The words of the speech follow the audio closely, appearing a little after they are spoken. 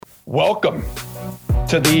Welcome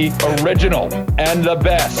to the original and the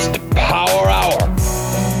best Power Hour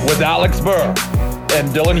with Alex Burr and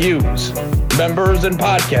Dylan Hughes, members and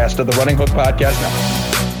podcast of the Running Hook Podcast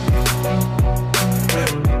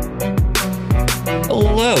Network.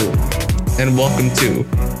 Hello, and welcome to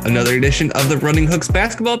another edition of the Running Hooks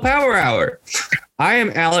Basketball Power Hour. I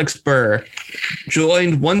am Alex Burr,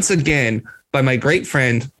 joined once again by my great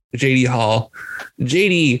friend, JD Hall.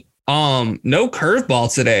 JD, no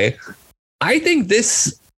curveball today. I think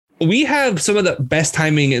we have some of the best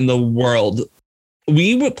timing in the world.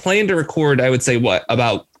 We would plan to record, I would say,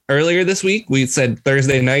 about earlier this week? We said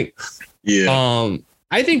Thursday night. Yeah.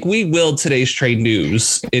 I think we willed today's trade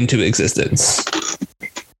news into existence.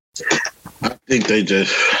 I think they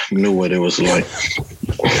just knew what it was like.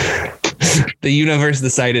 The universe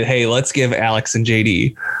decided, hey, let's give Alex and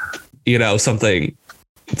JD,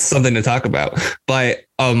 something to talk about. But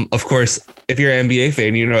of course, if you're an NBA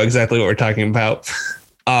fan, you know exactly what we're talking about.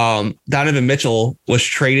 Donovan Mitchell was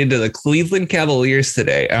traded to the Cleveland Cavaliers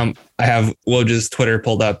today. I have Woj's Twitter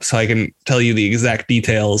pulled up so I can tell you the exact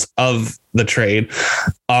details of the trade.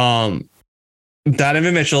 Donovan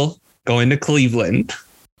Mitchell going to Cleveland.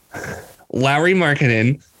 Lauri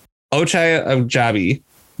Markkanen, Ochai Agbaji,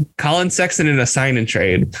 Colin Sexton in a sign and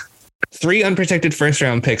trade. 3 unprotected first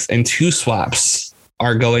round picks and 2 swaps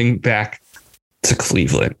are going back to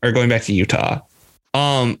Cleveland or going back to Utah.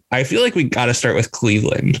 I feel like we got to start with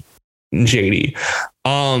Cleveland, JD.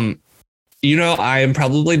 I am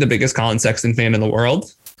probably the biggest Colin Sexton fan in the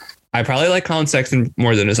world. I probably like Colin Sexton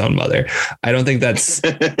more than his own mother. I don't think that's,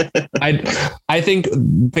 I think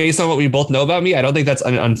based on what we both know about me, I don't think that's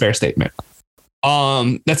an unfair statement.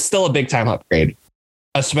 That's still a big time upgrade,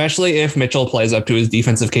 especially if Mitchell plays up to his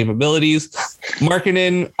defensive capabilities.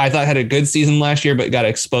 Markkanen, I thought had a good season last year, but got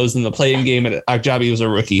exposed in the play-in game, and Agbaji was a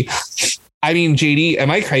rookie. I mean, JD, am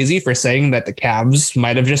I crazy for saying that the Cavs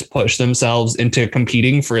might have just pushed themselves into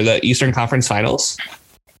competing for the Eastern Conference Finals?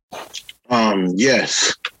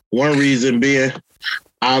 Yes. One reason being,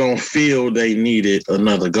 I don't feel they needed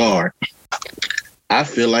another guard. I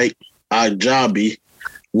feel like Agbaji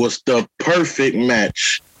was the perfect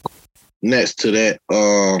match next to that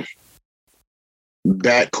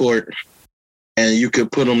backcourt, and you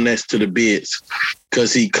could put him next to the bigs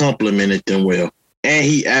because he complemented them well. And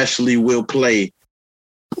he actually will play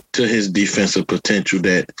to his defensive potential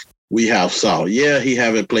that we have saw. Yeah, he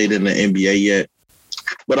haven't played in the NBA yet,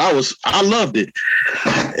 but I loved it.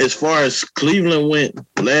 As far as Cleveland went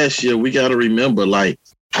last year, we got to remember,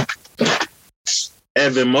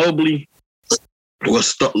 Evan Mobley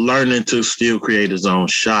was learning to still create his own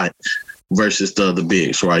shot versus the other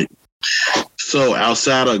bigs, right? So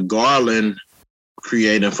outside of Garland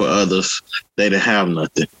creating for others, they didn't have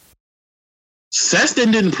nothing.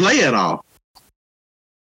 Sexton didn't play at all.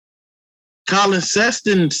 Colin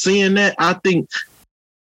Sexton, seeing that, I think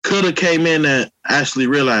could have came in and actually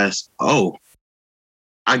realized, oh,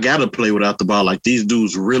 I got to play without the ball. Like, these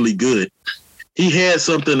dudes really good. He had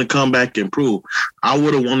something to come back and prove. I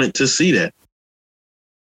would have wanted to see that.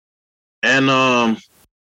 And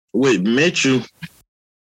with Mitchell,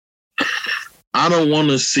 I don't want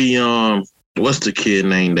to see what's the kid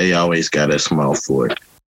name they always got at small forward?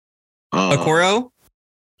 Okoro?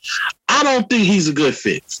 I don't think he's a good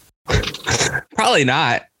fit. Probably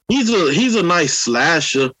not. He's a nice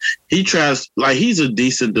slasher. He tries, he's a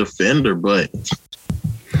decent defender, but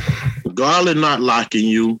Garland not locking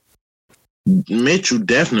you. Mitchell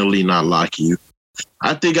definitely not locking you.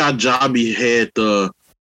 I think Agbaji had the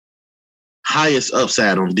highest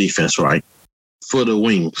upside on defense, right? For the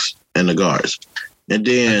wings and the guards. And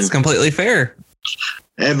then it's completely fair.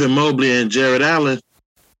 Evan Mobley and Jared Allen,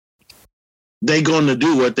 they going to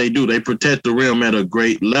do what they do. They protect the rim at a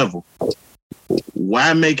great level.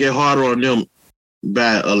 Why make it harder on them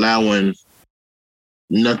by allowing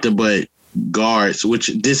nothing but guards,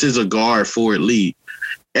 which this is a guard forward league.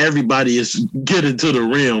 Everybody is getting to the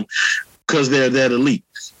rim because they're that elite.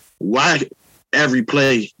 Why every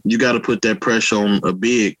play you got to put that pressure on a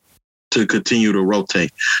big to continue to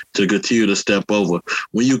rotate, to continue to step over,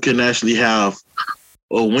 when you can actually have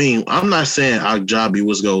a wing? I'm not saying Agbaji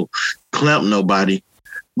was going to clamp nobody,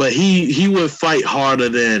 but he would fight harder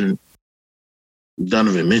than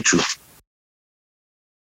Donovan Mitchell.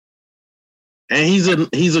 And he's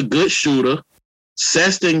a good shooter.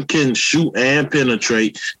 Sexton can shoot and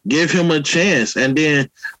penetrate. Give him a chance. And then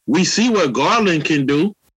we see what Garland can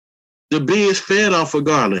do. The big is fed off of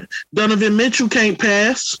Garland. Donovan Mitchell can't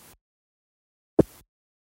pass.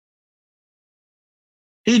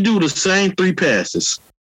 He do the same 3 passes.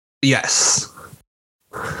 Yes.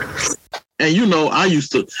 And you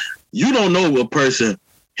don't know a person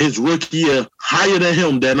his rookie year higher than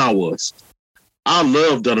him than I was. I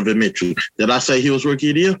love Donovan Mitchell. Did I say he was rookie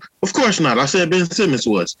of the year? Of course not. I said Ben Simmons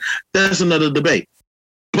was. That's another debate.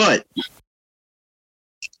 But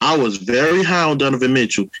I was very high on Donovan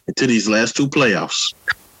Mitchell until these last two playoffs.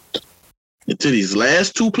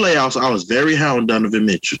 I was very high on Donovan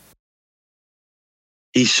Mitchell.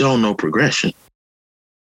 He's shown no progression.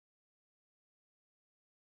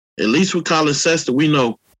 At least with Colin Sexton, we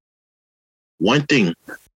know one thing.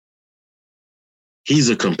 He's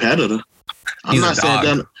a competitor. I'm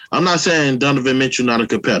not saying Donovan Mitchell not a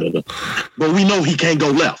competitor, but we know he can't go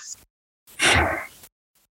left.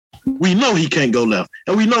 We know he can't go left,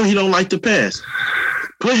 and we know he don't like to pass.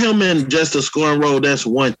 Put him in just a scoring role, that's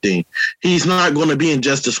one thing. He's not going to be in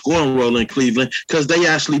just a scoring role in Cleveland because they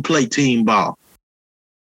actually play team ball.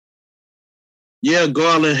 Yeah,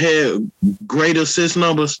 Garland had great assist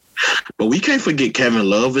numbers, but we can't forget Kevin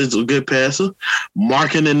Love is a good passer.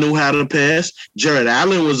 Markkanen knew how to pass. Jared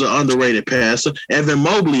Allen was an underrated passer. Evan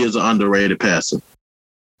Mobley is an underrated passer.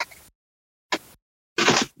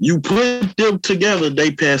 You put them together, they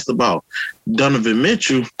pass the ball. Donovan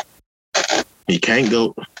Mitchell, he can't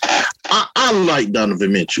go. I like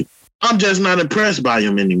Donovan Mitchell. I'm just not impressed by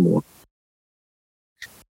him anymore.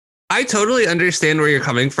 I totally understand where you're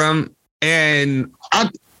coming from. And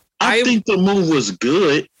I think the move was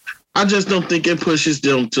good. I just don't think it pushes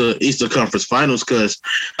them to Eastern Conference Finals because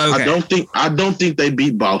I don't think they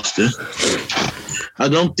beat Boston. I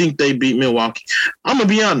don't think they beat Milwaukee. I'm gonna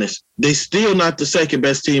be honest. They still not the second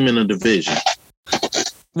best team in the division.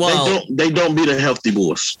 Well, they don't beat the healthy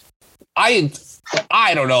Bulls. I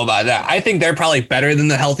don't know about that. I think they're probably better than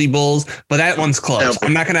the healthy Bulls, but that one's close.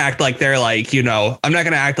 I'm not gonna act like they're like, I'm not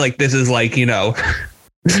gonna act like this is like,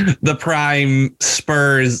 the prime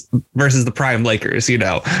Spurs versus the prime Lakers,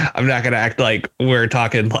 I'm not going to act like we're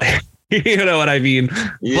talking like, you know what I mean?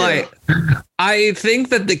 Yeah. But I think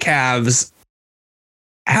that the Cavs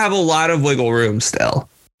have a lot of wiggle room still.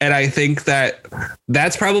 And I think that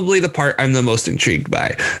that's probably the part I'm the most intrigued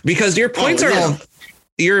by because your points are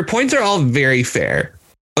all very fair.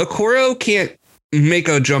 Okoro can't make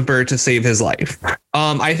a jumper to save his life.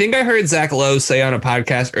 I think I heard Zach Lowe say on a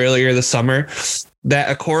podcast earlier this summer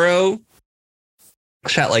that Okoro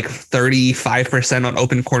shot like 35% on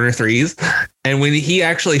open corner threes. And when he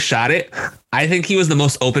actually shot it, I think he was the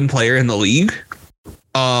most open player in the league.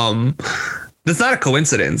 That's not a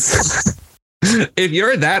coincidence. If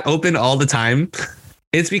you're that open all the time,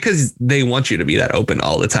 it's because they want you to be that open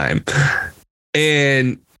all the time.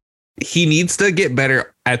 And he needs to get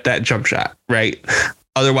better at that jump shot, right?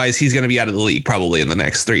 Otherwise, he's going to be out of the league probably in the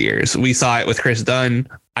next 3 years. We saw it with Chris Dunn.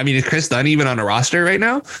 I mean, is Chris Dunn even on a roster right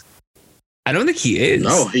now? I don't think he is.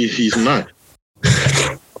 No, he's not.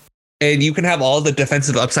 And you can have all the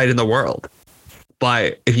defensive upside in the world.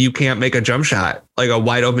 But if you can't make a jump shot, like a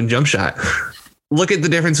wide open jump shot, look at the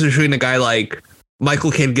difference between a guy like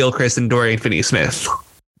Michael Kidd-Gilchrist and Dorian Finney-Smith,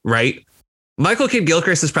 right? Michael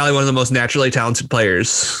Kidd-Gilchrist is probably one of the most naturally talented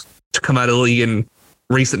players to come out of the league in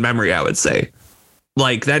recent memory, I would say.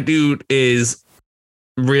 Like, that dude is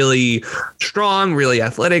really strong, really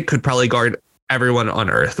athletic, could probably guard everyone on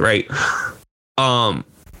earth, right?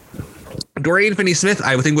 Dorian Finney-Smith,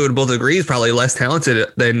 I think we would both agree, is probably less talented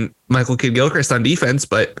than Michael Kidd-Gilchrist on defense,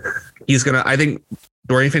 but I think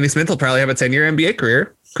Dorian Finney-Smith will probably have a 10-year NBA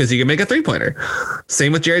career because he can make a three-pointer.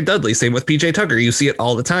 Same with Jared Dudley, same with PJ Tucker. You see it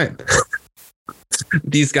all the time.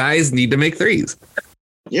 These guys need to make threes.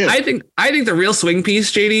 Yeah. I think the real swing piece,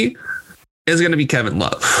 JD, is going to be Kevin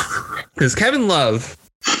Love. Because Kevin Love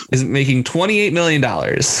is making $28 million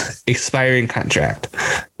expiring contract.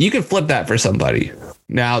 You can flip that for somebody.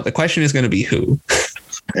 Now, the question is going to be who.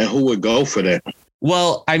 And who would go for that?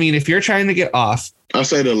 Well, I mean, if you're trying to get off. I'll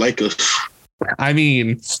say the Lakers. I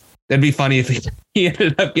mean, that'd be funny if he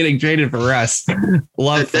ended up getting traded for Russ.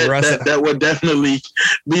 Russ. That would definitely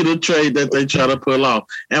be the trade that they try to pull off.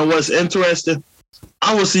 And what's interesting,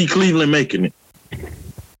 I would see Cleveland making it.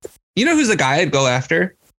 You know who's the guy I'd go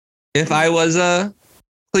after if I was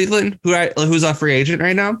Cleveland, who's a free agent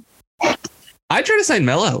right now? I'd try to sign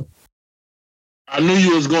Melo. I knew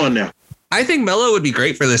you was going there. I think Melo would be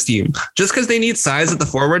great for this team just because they need size at the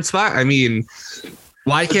forward spot. I mean,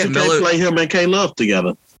 why can't Melo play him and K Love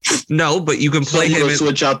together? No, but you can play him.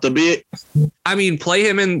 Switch out the bid. I mean, play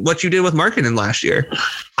him in what you did with Markkanen last year.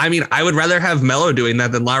 I mean, I would rather have Melo doing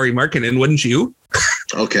that than Lauri Markkanen, wouldn't you?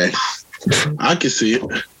 Okay, I can see it.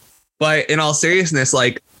 But in all seriousness,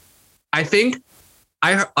 like, I think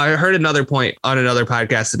I heard another point on another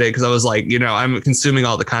podcast today because I was like, I'm consuming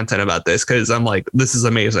all the content about this because I'm like, this is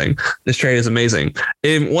amazing. This trade is amazing.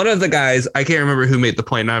 And one of the guys, I can't remember who made the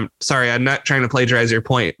point. And I'm sorry, I'm not trying to plagiarize your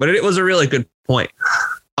point, but it was a really good point.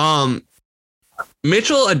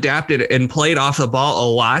 Mitchell adapted and played off the ball a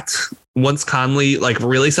lot once Conley like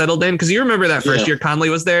really settled in. Because you remember that first year Conley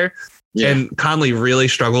was there and Conley really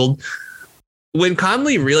struggled. When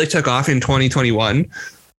Conley really took off in 2021,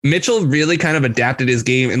 Mitchell really kind of adapted his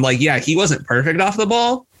game. And he wasn't perfect off the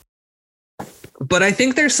ball. But I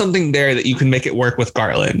think there's something there that you can make it work with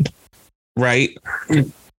Garland. Right.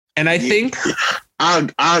 And I think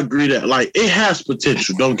I agree that it has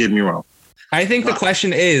potential. Don't get me wrong. I think the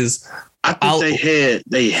question is, I think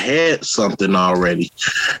they had something already,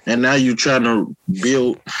 and now you're trying to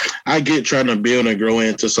build. I get trying to build and grow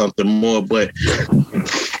into something more, but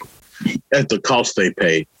at the cost they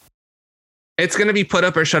pay, it's going to be put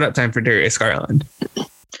up or shut up time for Darius Garland.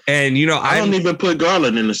 And I don't even put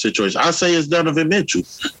Garland in the situation. I say it's Donovan Mitchell.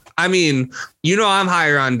 I mean, I'm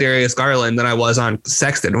higher on Darius Garland than I was on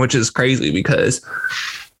Sexton, which is crazy because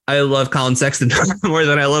I love Colin Sexton more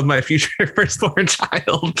than I love my future firstborn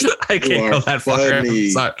child. I can't go that far.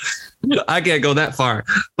 I can't go that far.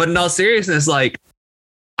 But in all seriousness,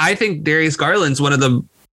 I think Darius Garland's one of the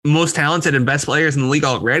most talented and best players in the league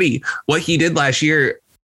already. What he did last year,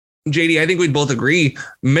 JD, I think we'd both agree,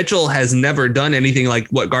 Mitchell has never done anything like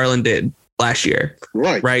what Garland did last year.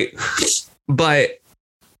 Right. But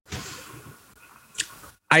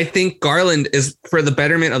I think Garland is, for the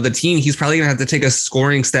betterment of the team, he's probably going to have to take a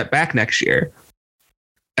scoring step back next year.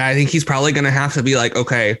 I think he's probably going to have to be like,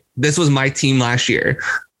 okay, this was my team last year.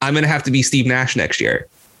 I'm going to have to be Steve Nash next year.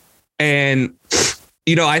 And,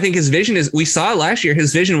 I think his vision is, we saw last year,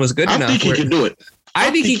 his vision was good enough. I think he can do it. I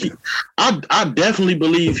definitely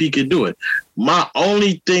believe he could do it. My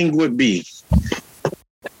only thing would be,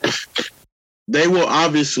 they will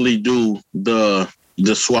obviously do the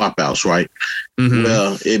swap outs, right? Mm-hmm.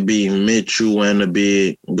 Well, it'd be Mitchell and the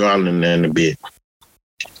big, Garland and the big.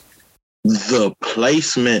 The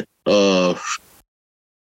placement of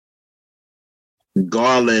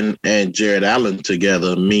Garland and Jared Allen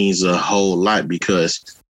together means a whole lot, because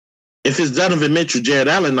if it's Donovan Mitchell, Jared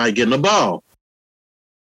Allen not getting the ball.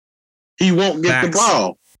 He won't get the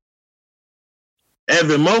ball.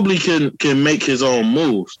 Evan Mobley can make his own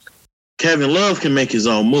moves. Kevin Love can make his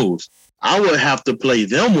own moves. I would have to play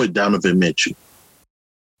them with Donovan Mitchell.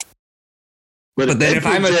 But then if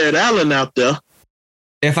I'm Jared Allen out there,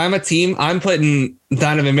 if I'm a team, I'm putting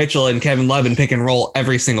Donovan Mitchell and Kevin Love in pick and roll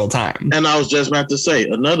every single time. And I was just about to say,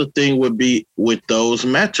 another thing would be with those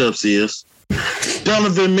matchups is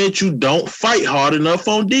Donovan Mitchell don't fight hard enough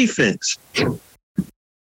on defense.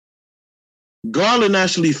 Garland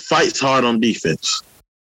actually fights hard on defense.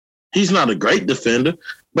 He's not a great defender,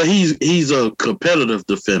 but he's a competitive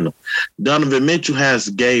defender. Donovan Mitchell has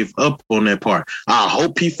gave up on that part. I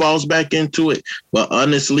hope he falls back into it, but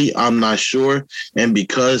honestly, I'm not sure. And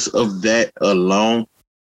because of that alone,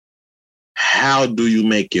 how do you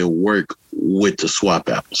make it work with the swap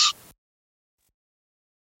outs?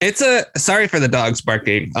 Sorry for the dogs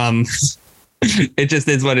barking. It just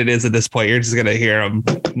is what it is at this point. You're just going to hear them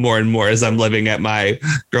more and more as I'm living at my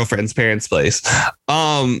girlfriend's parents' place.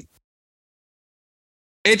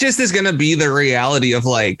 It just is going to be the reality of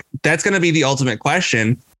that's going to be the ultimate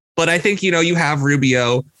question. But I think, you have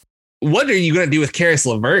Rubio. What are you going to do with Karis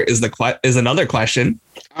LeVert is another question.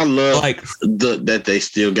 I love that they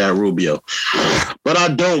still got Rubio, but I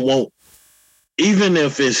don't want, even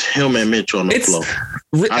if it's him and Mitch on the floor.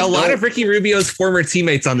 A lot of Ricky Rubio's former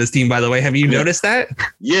teammates on this team, by the way. Have you noticed that?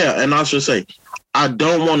 Yeah, and I should say, I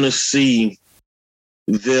don't want to see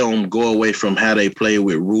them go away from how they played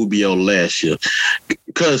with Rubio last year.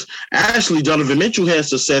 Because actually, Donovan Mitchell had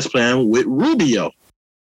success playing with Rubio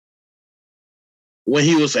when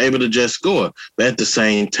he was able to just score. But at the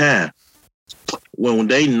same time, when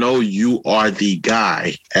they know you are the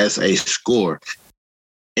guy as a scorer,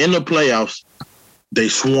 in the playoffs, they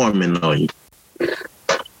swarming on you.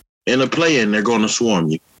 In the play-in, they're going to swarm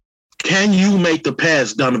you. Can you make the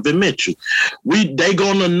pass, Donovan Mitchell? They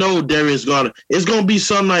going to know Darius Garland. It's going to be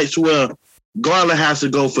some nights where Garland has to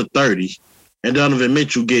go for 30 and Donovan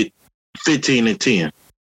Mitchell get 15 and 10.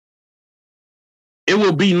 It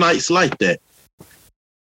will be nights like that.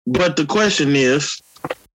 But the question is,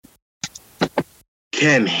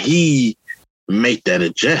 can he make that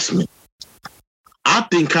adjustment? I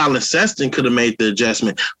think Colin Sexton could have made the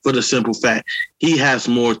adjustment for the simple fact he has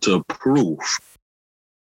more to prove.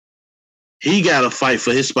 He got to fight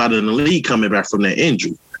for his spot in the league coming back from that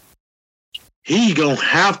injury. He going to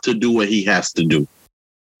have to do what he has to do.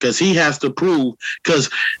 because he has to prove. Because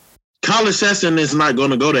Colin Sexton is not going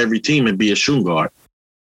to go to every team and be a shooting guard.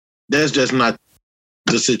 That's just not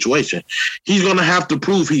the situation. He's going to have to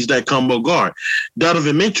prove he's that combo guard.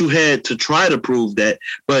 Donovan Mitchell had to try to prove that,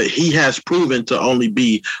 but he has proven to only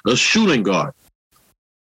be a shooting guard.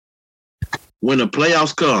 When the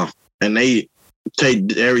playoffs come and they take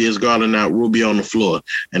Darius Garland out, Rubio on the floor,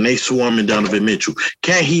 and they swarming Donovan Mitchell,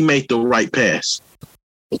 can he make the right pass?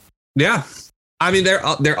 Yeah. I mean,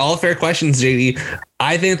 they're all fair questions, JD.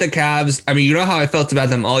 I think the Cavs, I mean, you know how I felt about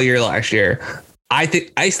them all year last year.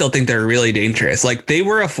 I still think they're really dangerous. Like, they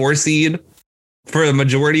were a 4 seed for the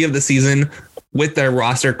majority of the season with their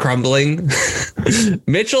roster crumbling.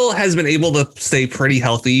 Mitchell has been able to stay pretty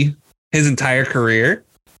healthy his entire career.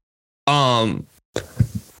 And,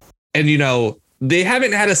 you know, they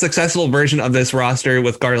haven't had a successful version of this roster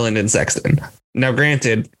with Garland and Sexton. Now,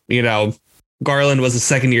 granted, you know, Garland was a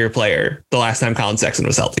second-year player the last time Colin Sexton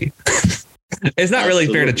was healthy. It's not really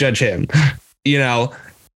fair to judge him. You know,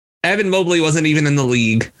 Evan Mobley wasn't even in the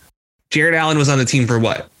league. Jared Allen was on the team for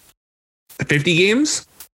what? 50 games?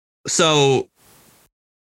 So,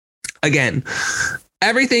 again,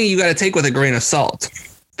 everything you got to take with a grain of salt.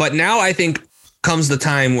 But now I think comes the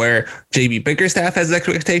time where JB Bickerstaff has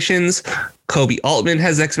expectations, Kobe Altman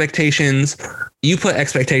has expectations. You put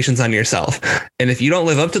expectations on yourself. And if you don't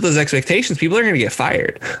live up to those expectations, people are going to get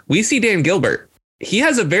fired. We see Dan Gilbert. He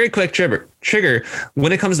has a very quick trigger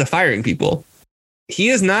when it comes to firing people. He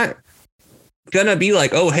is not going to be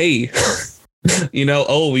like, oh, hey, you know,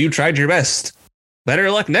 oh, you tried your best. Better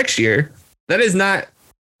luck next year. That is not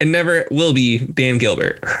and never will be Dan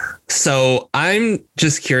Gilbert. So I'm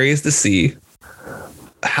just curious to see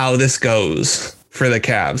how this goes for the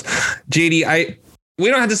Cavs. JD, we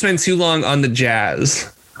don't have to spend too long on the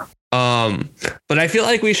Jazz. But I feel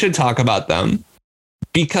like we should talk about them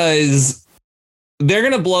because they're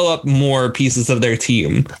going to blow up more pieces of their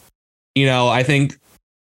team. You know, I think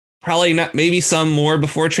probably not, maybe some more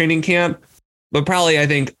before training camp, but probably I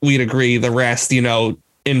think we'd agree the rest, you know,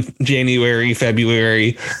 in January,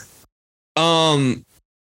 February. Do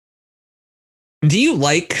you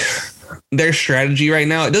like their strategy right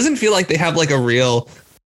now? It doesn't feel like they have like a real,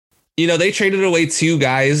 you know, they traded away 2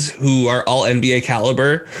 guys who are all NBA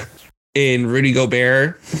caliber in Rudy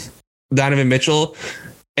Gobert, Donovan Mitchell,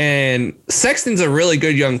 and Sexton's a really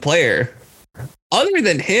good young player. Other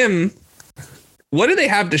than him, what do they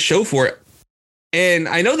have to show for it? And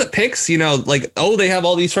I know the picks, you know, like, oh, they have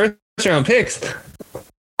all these first round picks.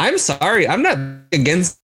 I'm sorry. I'm not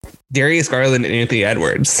against Darius Garland and Anthony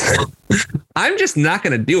Edwards. I'm just not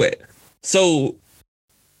going to do it. So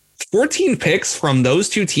 14 picks from those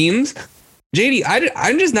 2 teams. JD,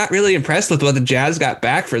 I'm just not really impressed with what the Jazz got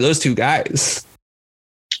back for those 2 guys.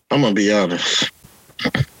 I'm going to be honest.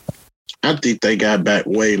 I think they got back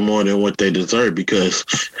way more than what they deserve because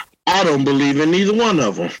I don't believe in either one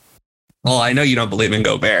of them. Well, I know you don't believe in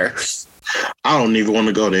Gobert. I don't even want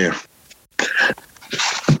to go there.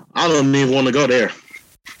 I don't even want to go there.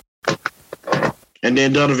 And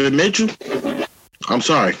then Donovan Mitchell, I'm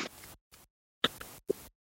sorry.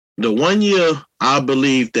 The 1 year I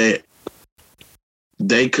believe that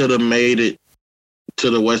they could have made it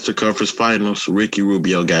to the Western Conference Finals, Ricky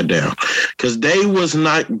Rubio got down. Because they was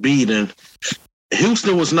not beating,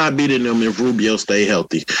 Houston was not beating them if Rubio stayed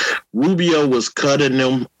healthy. Rubio was cutting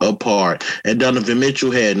them apart, and Donovan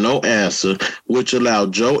Mitchell had no answer, which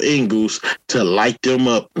allowed Joe Ingles to light them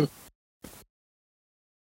up.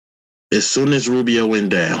 As soon as Rubio went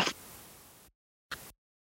down,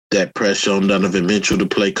 that pressure on Donovan Mitchell to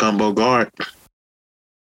play combo guard,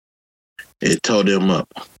 it tore them up.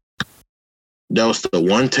 That was the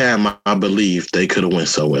one time I believe they could have went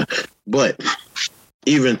somewhere. But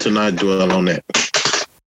even to not dwell on that,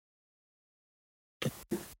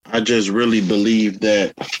 I just really believe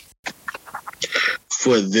that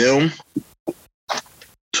for them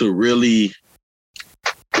to really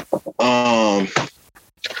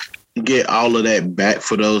get all of that back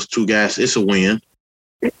for those 2 guys, it's a win.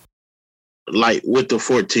 Like with the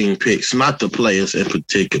 14 picks, not the players in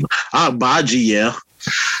particular. Baji, yeah.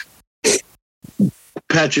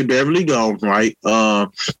 Patrick Beverley gone, right?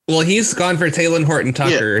 Well, he's gone for Taylor Horton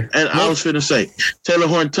Tucker. Yeah, and I was going to say, Taylor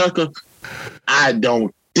Horton Tucker, I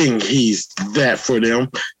don't think he's that for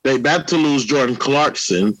them. They about to lose Jordan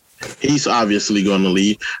Clarkson. He's obviously going to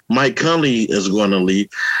leave. Mike Conley is going to leave.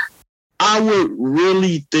 I would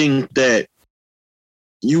really think that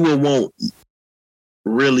you would want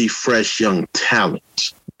really fresh young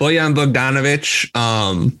talent. Bojan Bogdanovic.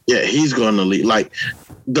 Yeah, he's going to leave. Like,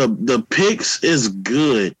 the picks is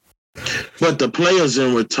good, but the players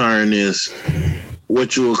in return is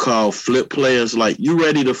what you would call flip players. Like, you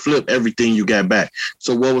ready to flip everything you got back.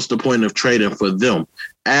 So what was the point of trading for them?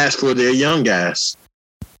 Ask for their young guys.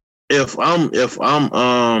 If I'm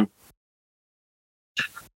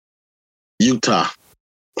Utah,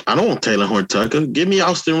 I don't want Taylor Horn-Tucker. Give me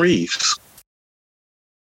Austin Reeves.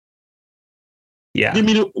 Yeah. Give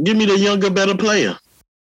me the younger, better player.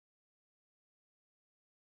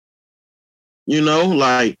 You know,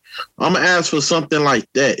 like, I'm gonna ask for something like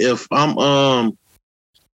that if I'm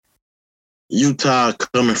Utah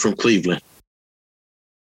coming from Cleveland.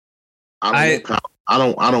 I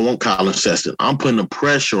don't want Colin Sexton. I'm putting the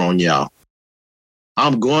pressure on y'all.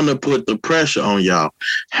 I'm going to put the pressure on y'all.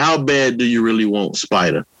 How bad do you really want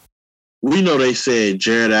Spider? We know they said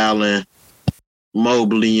Jared Allen,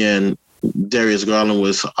 Mobley, and Darius Garland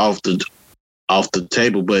was off the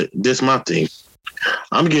table, but this is my thing.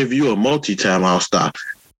 I'm giving you a multi-time all-star.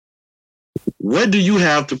 What do you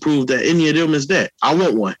have to prove that any of them is that? I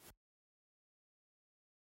want one.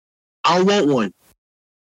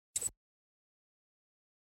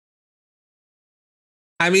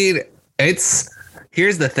 I mean,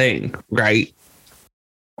 here's the thing, right?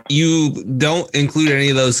 You don't include any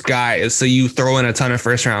of those guys, so you throw in a ton of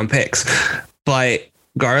first round picks. But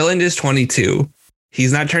Garland is 22.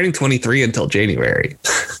 He's not turning 23 until January.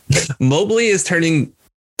 Mobley is turning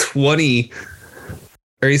 20,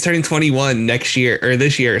 or he's turning 21 next year or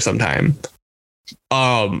this year sometime.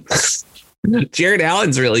 Jared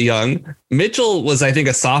Allen's really young. Mitchell was, I think,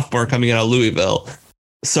 a sophomore coming out of Louisville.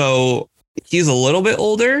 So he's a little bit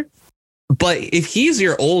older. But if he's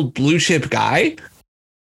your old blue chip guy,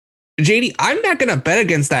 JD, I'm not going to bet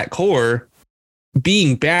against that core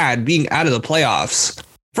being bad, being out of the playoffs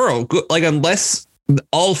for a good, like, unless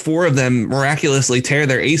all four of them miraculously tear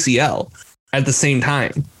their ACL at the same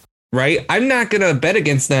time, right? I'm not going to bet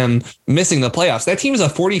against them missing the playoffs. That team is a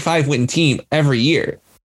 45 win team every year,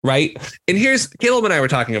 right? And here's, Caleb and I were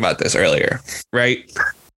talking about this earlier, right?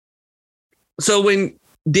 So when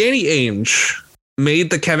Danny Ainge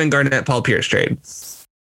made the Kevin Garnett, Paul Pierce trade,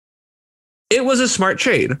 it was a smart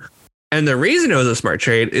trade. And the reason it was a smart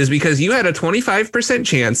trade is because you had a 25%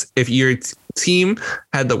 chance, if your team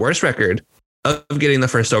had the worst record, of getting the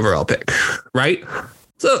first overall pick, right?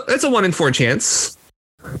 So that's a 1 in 4 chance.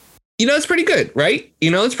 You know, it's pretty good, right?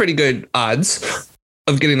 You know, it's pretty good odds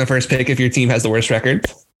of getting the first pick if your team has the worst record.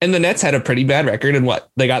 And the Nets had a pretty bad record. And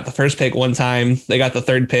what? They got the first pick one time. They got the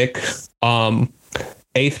third pick, 8th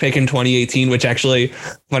pick in 2018, which actually,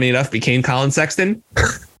 funny enough, became Colin Sexton.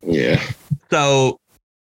 Yeah. So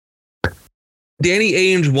Danny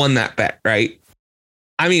Ainge won that bet, right?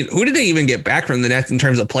 I mean, who did they even get back from the Nets in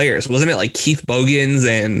terms of players? Wasn't it like Keith Bogans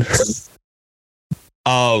and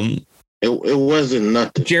it wasn't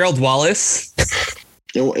nothing. Gerald Wallace?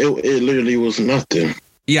 It literally was nothing.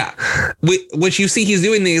 Yeah. Which you see he's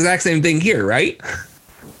doing the exact same thing here, right?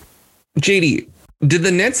 JD, did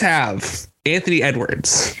the Nets have Anthony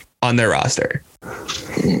Edwards on their roster?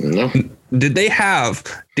 No. Did they have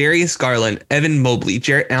Darius Garland, Evan Mobley,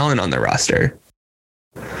 Jarrett Allen on their roster?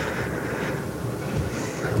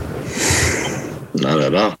 Not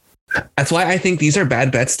at all. That's why I think these are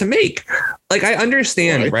bad bets to make. Like, I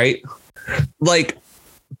understand, right? Like,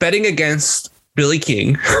 betting against Billy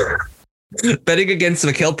King, betting against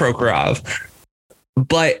Mikhail Prokhorov,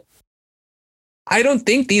 but I don't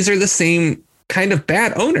think these are the same kind of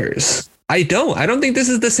bad owners. I don't think this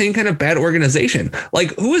is the same kind of bad organization.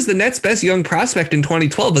 Like, who is the Nets' best young prospect in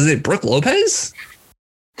 2012? Is it Brook Lopez?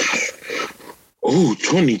 Oh,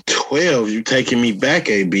 2012. You taking me back,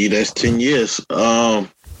 AB. That's 10 years.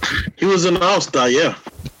 He was an all-star, yeah.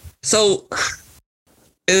 So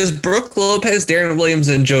is Brook Lopez, Darren Williams,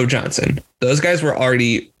 and Joe Johnson. Those guys were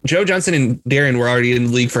already, Joe Johnson and Darren were already in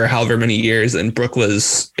the league for however many years, and Brook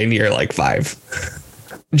was in year like 5.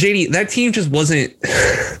 JD, that team just wasn't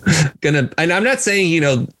gonna, and I'm not saying, you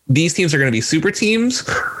know, these teams are gonna be super teams,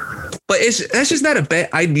 but that's just not a bet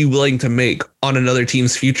I'd be willing to make on another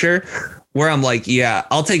team's future, where I'm like, yeah,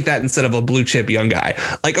 I'll take that instead of a blue chip young guy.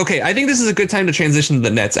 Like, okay, I think this is a good time to transition to the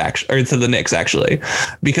Nets, or to the Knicks, actually,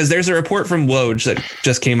 because there's a report from Woj that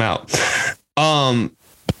just came out.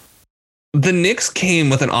 The Knicks came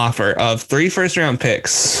with an offer of 3 first-round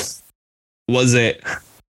picks. It was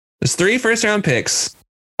 3 first-round picks,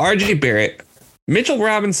 RJ Barrett, Mitchell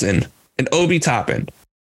Robinson, and Obi Toppin.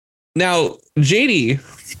 Now, JD,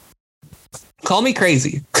 call me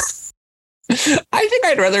crazy. I think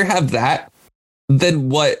I'd rather have that than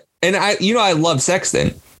what, and I love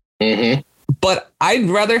Sexton, but I'd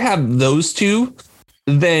rather have those two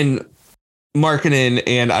than Markkanen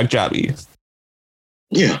and Agbaji.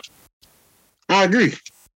 Yeah, I agree.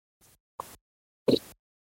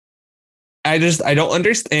 I don't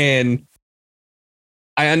understand.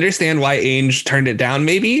 I understand why Ainge turned it down,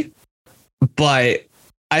 maybe, but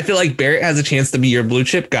I feel like Barrett has a chance to be your blue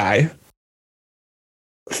chip guy.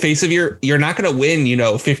 Face of you're not going to win,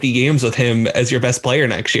 50 games with him as your best player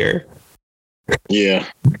next year. Yeah.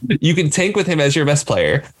 You can tank with him as your best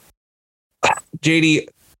player. JD,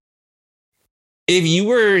 if you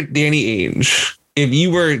were Danny Ainge, if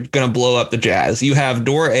you were going to blow up the Jazz, you have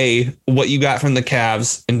door A, what you got from the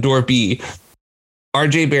Cavs, and door B,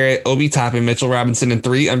 RJ Barrett, Obi Toppin, Mitchell Robinson, and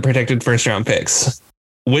 3 unprotected first round picks.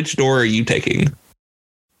 Which door are you taking?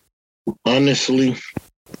 Honestly,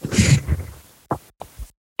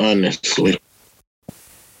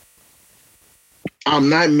 I'm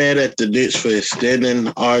not mad at the Knicks for extending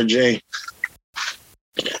RJ,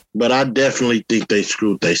 but I definitely think they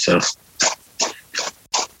screwed themselves.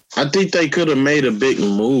 I think they could have made a big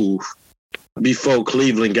move before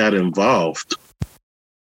Cleveland got involved.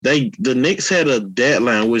 The Knicks had a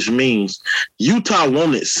deadline, which means Utah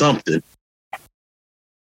wanted something.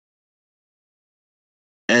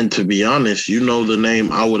 And to be honest, the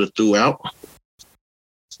name I would have threw out?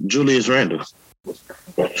 Julius Randle.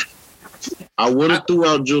 I would have threw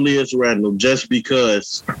out Julius Randle just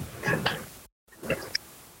because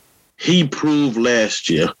he proved last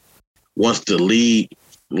year, once the league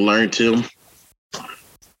learned him,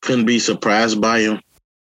 couldn't be surprised by him.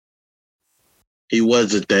 He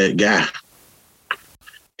wasn't that guy.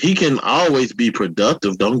 He can always be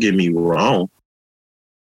productive, don't get me wrong.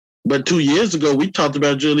 But 2 years ago, we talked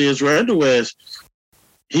about Julius Randle as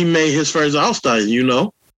he made his first All-Star,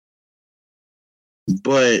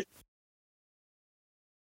 But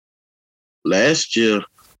last year,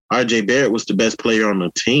 RJ Barrett was the best player on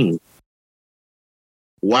the team.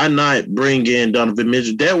 Why not bring in Donovan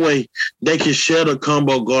Mitchell? That way, they can share the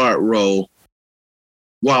combo guard role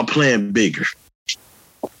while playing bigger.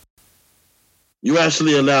 You're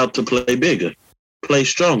actually allowed to play bigger, play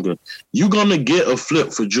stronger. You're going to get a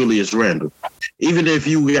flip for Julius Randle. Even if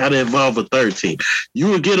you got to involve a third team, you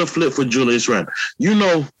will get a flip for Julius Randle.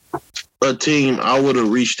 A team I would have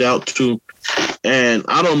reached out to, and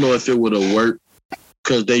I don't know if it would have worked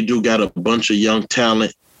because they do got a bunch of young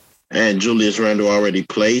talent, and Julius Randle already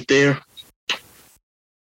played there.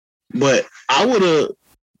 But I would have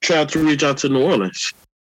tried to reach out to New Orleans.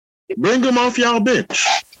 Bring them off y'all bench.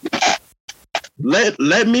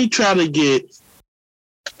 Let me try to get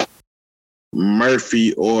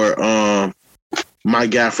Murphy or my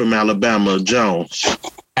guy from Alabama, Jones.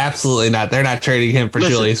 Absolutely not. They're not trading him for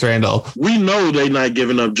Julius Randle. We know they're not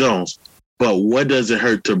giving up Jones, but what does it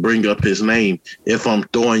hurt to bring up his name if I'm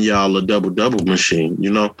throwing y'all a double-double machine,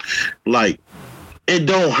 Like, it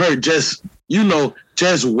don't hurt. Just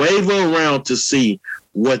waver around to see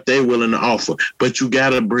what they're willing to offer. But you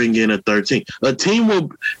got to bring in a 13. A team will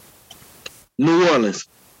 – New Orleans,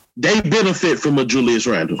 they benefit from a Julius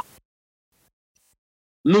Randle.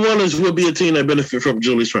 New Orleans will be a team that benefit from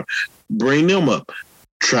Julius Randle. Bring them up.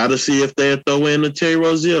 Try to see if they'll throw in a Terry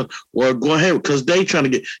Rozier or go ahead because they trying to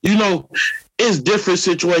get, it's different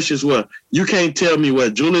situations where you can't tell me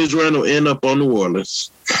what Julius Randle end up on New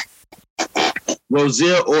Orleans.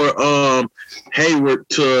 Rozier or Hayward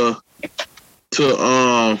to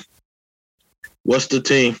what's the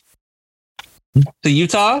team? To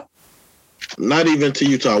Utah? Not even to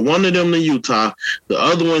Utah. One of them to Utah, the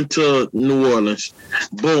other one to New Orleans.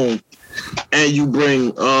 Boom. And you bring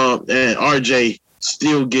and RJ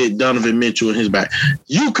still get Donovan Mitchell in his back.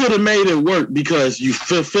 You could have made it work because you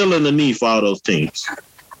fulfilling the need for all those teams.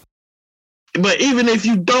 But even if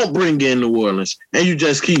you don't bring in New Orleans and you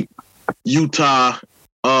just keep Utah,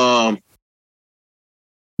 the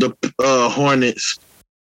Hornets,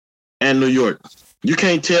 and New York, you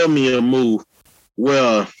can't tell me a move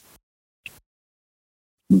where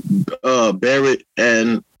Barrett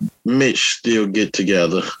and Mitch still get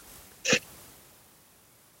together.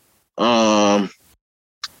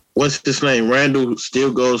 What's his name? Randall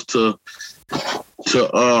still goes to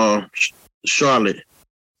Charlotte,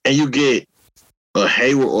 and you get a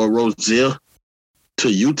Hayward or Rozier to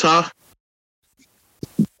Utah.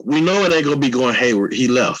 We know it ain't gonna be going Hayward. He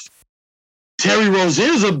left. Terry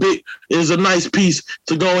Rozier is a nice piece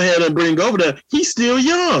to go ahead and bring over there. He's still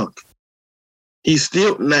young. He's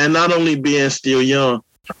still not only being still young,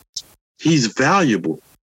 he's valuable.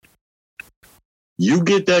 You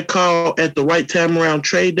get that call at the right time around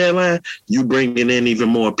trade deadline, you bringing in even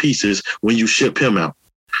more pieces when you ship him out.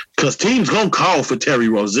 Because teams going to call for Terry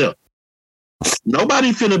Rozier.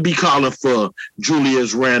 Nobody finna be calling for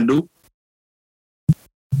Julius Randle.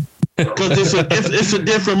 Because it's a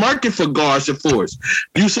different market for guards and forwards.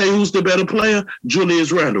 You say who's the better player?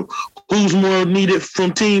 Julius Randle. Who's more needed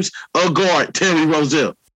from teams? A guard, Terry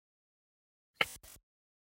Rozier.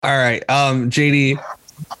 All right, JD,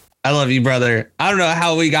 I love you, brother. I don't know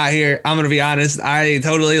how we got here. I'm gonna be honest. I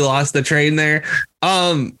totally lost the train there.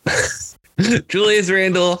 Julius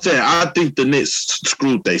Randle. I think the Knicks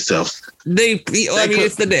screwed themselves.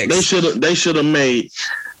 It's the Knicks. They should have made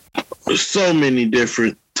so many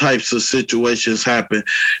different types of situations happen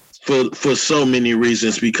for so many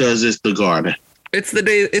reasons because it's the Garden. It's the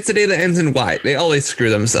day that ends in Y. They always screw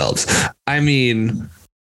themselves. I mean,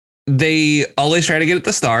 they always try to get at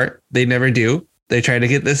the star. They never do. They try to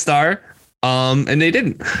get this star, and they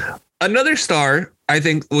didn't. Another star, I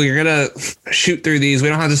think we're going to shoot through these. We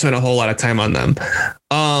don't have to spend a whole lot of time on them.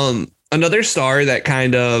 Another star that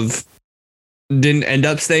kind of ended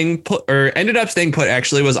up staying put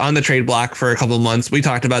actually was on the trade block for a couple of months. We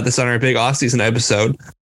talked about this on our big offseason episode.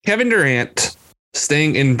 Kevin Durant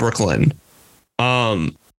staying in Brooklyn.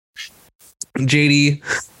 JD,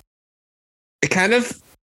 it kind of,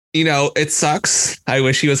 it sucks. I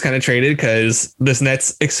wish he was kind of traded because this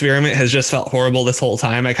Nets experiment has just felt horrible this whole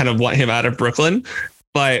time. I kind of want him out of Brooklyn.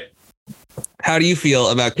 But how do you feel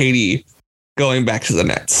about KD going back to the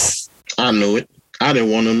Nets? I knew it. I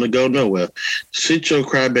didn't want him to go nowhere. Sit your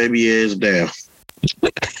crybaby ass down.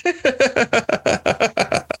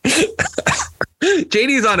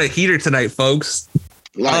 JD's on a heater tonight, folks.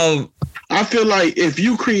 I feel like if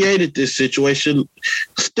you created this situation,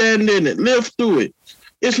 stand in it, live through it.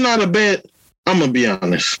 It's not a bad. I'm gonna be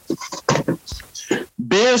honest.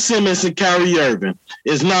 Ben Simmons and Kyrie Irving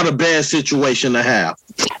is not a bad situation to have.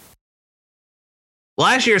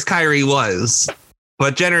 Last year's Kyrie was,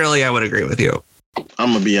 but generally I would agree with you.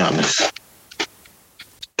 I'm gonna be honest.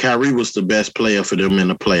 Kyrie was the best player for them in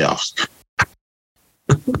the playoffs.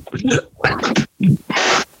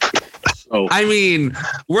 So, I mean,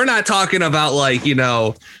 we're not talking about we're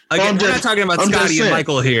not talking about Scotty and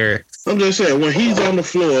Michael here. I'm just saying, when he's on the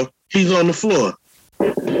floor, he's on the floor.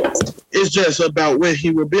 It's just about where he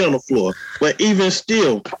will be on the floor. But even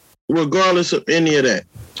still, regardless of any of that,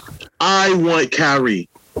 I want Kyrie.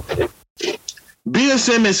 Ben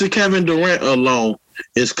Simmons and Kevin Durant alone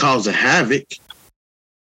is causing havoc.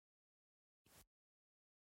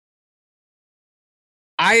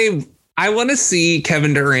 I want to see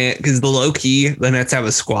Kevin Durant because the low key, the Nets have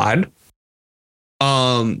a squad.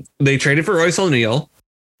 They traded for Royce O'Neal.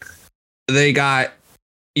 They got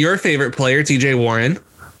your favorite player, TJ Warren.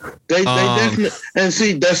 They definitely, and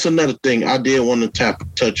see, that's another thing I did want to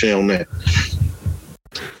touch on that.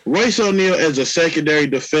 Royce O'Neal as a secondary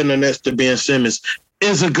defender next to Ben Simmons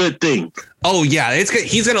is a good thing. Oh yeah, it's good.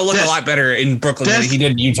 He's going to look a lot better in Brooklyn than he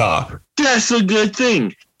did in Utah. That's a good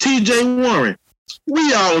thing. TJ Warren.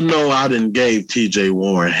 We all know I done gave TJ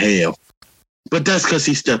Warren hell, but that's because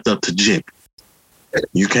he stepped up to Jimmy.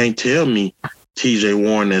 You can't tell me TJ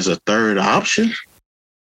Warren is a third option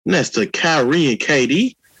next to Kyrie and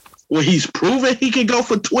KD when he's proven he can go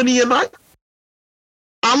for 20 a night.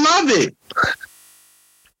 I love it.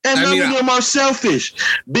 And none of them are selfish.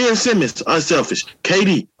 Ben Simmons, unselfish.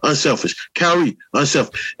 KD, unselfish. Kyrie,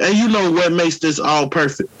 unselfish. And you know what makes this all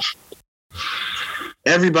perfect?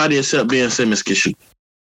 Everybody except Ben Simmons can shoot.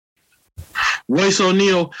 Royce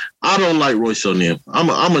O'Neal, I don't like Royce O'Neal. I'm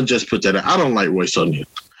going to just put that out. I don't like Royce O'Neal.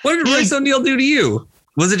 What did Royce O'Neal do to you?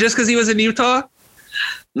 Was it just because he was in Utah?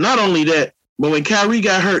 Not only that, but when Kyrie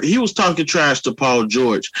got hurt, he was talking trash to Paul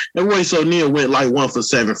George. And Royce O'Neal went like 1 for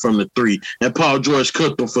 7 from the 3. And Paul George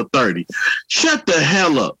cooked him for 30. Shut the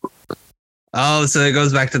hell up. Oh, so it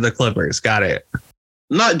goes back to the Clippers. Got it.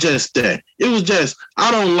 Not just that. It was just, I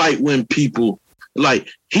don't like when people,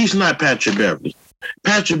 he's not Patrick Beverley. If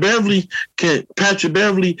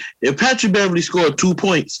Patrick Beverley scored 2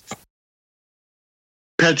 points,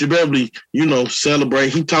 Patrick Beverley, celebrate.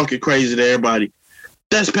 He talking crazy to everybody.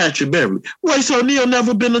 That's Patrick Beverley. Royce O'Neal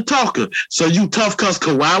never been a talker. So you tough because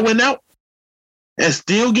Kawhi went out and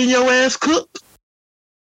still getting your ass cooked?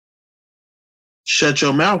 Shut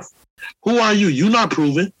your mouth. Who are you? You not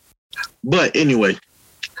proven. But anyway,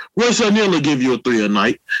 Royce O'Neal will give you a 3 a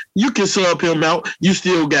night. You can sub him out. You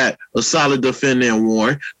still got a solid defender in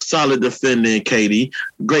Warren, solid defender in KD,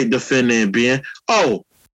 great defender in Ben. Oh,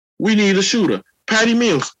 we need a shooter. Patty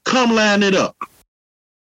Mills, come line it up.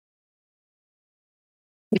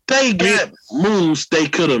 They got moves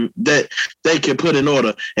that they can put in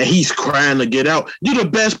order, and he's crying to get out. You're the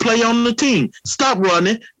best player on the team. Stop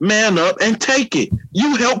running, man up, and take it.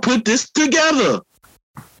 You help put this together.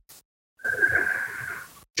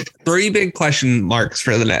 3 big question marks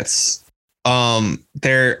for the Nets. I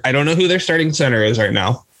don't know who their starting center is right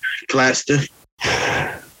now. Claxton.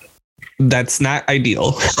 That's not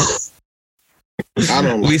ideal. I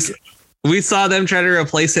don't like it. We saw them try to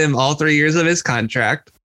replace him all 3 years of his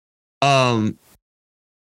contract. I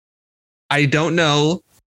don't know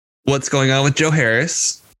what's going on with Joe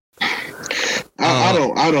Harris.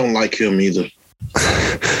 I don't like him either.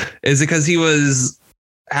 Is it because he was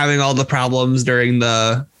having all the problems during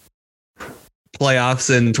the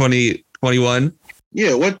playoffs in 2021?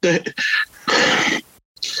 Yeah, what the?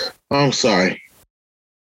 I'm sorry.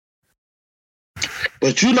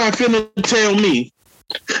 But you're not finna tell me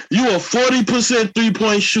you a 40%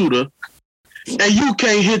 3-point shooter and you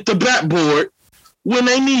can't hit the backboard when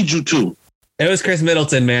they need you to. It was Chris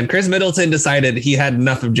Middleton, man. Chris Middleton decided he had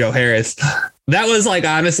enough of Joe Harris. That was like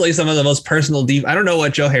honestly some of the most personal deep. I don't know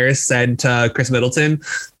what Joe Harris said to Chris Middleton.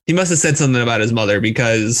 He must have said something about his mother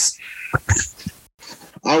because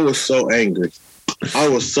I was so angry.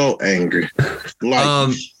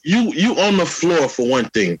 Like you on the floor for one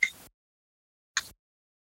thing.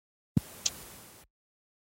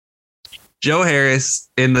 Joe Harris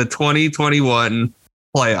in the 2021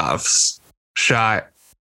 playoffs shot.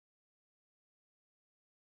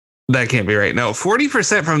 That can't be right. No,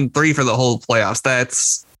 40% from three for the whole playoffs.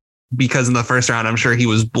 That's because in the first round, I'm sure he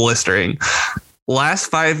was blistering. Last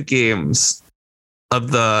 5 games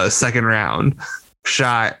of the second round,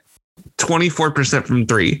 shot 24% from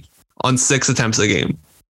 3 on 6 attempts a game.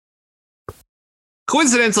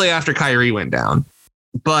 Coincidentally, after Kyrie went down.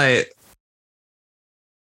 But,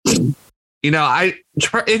 you know,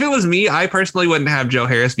 if it was me, I personally wouldn't have Joe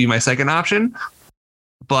Harris be my second option.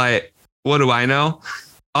 But what do I know?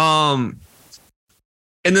 And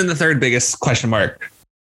then the third biggest question mark.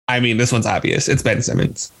 I mean, this one's obvious. It's Ben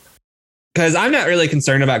Simmons. Because I'm not really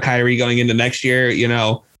concerned about Kyrie going into next year. You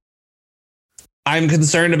know, I'm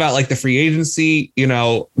concerned about like the free agency, you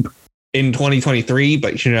know, in 2023.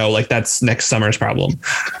 But, you know, like that's next summer's problem.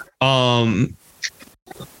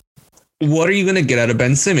 What are you going to get out of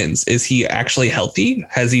Ben Simmons? Is he actually healthy?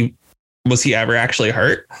 Was he ever actually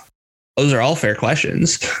hurt? Those are all fair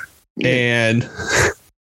questions. And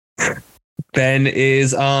Ben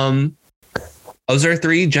is those are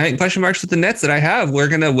 3 giant question marks with the Nets that I have. We're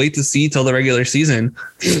gonna wait to see till the regular season.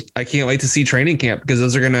 I can't wait to see training camp because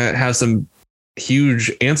those are gonna have some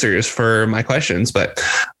huge answers for my questions. But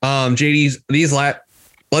let's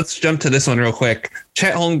jump to this one real quick.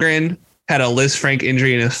 Chet Holmgren had a Liz Frank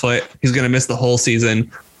injury in his foot. He's gonna miss the whole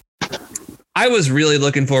season. I was really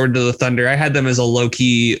looking forward to the Thunder. I had them as a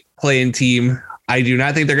low-key play-in team. I do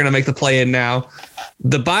not think they're going to make the play-in now.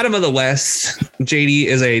 The bottom of the West, JD,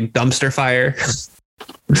 is a dumpster fire.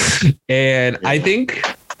 And I think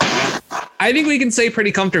we can say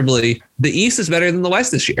pretty comfortably the East is better than the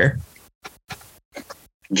West this year.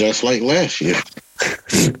 Just like last year.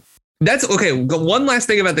 That's okay. One last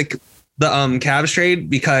thing about the Cavs trade,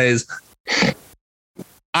 because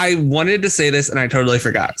I wanted to say this and I totally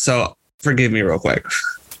forgot. So forgive me real quick.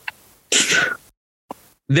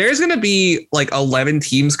 There's going to be like 11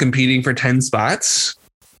 teams competing for 10 spots,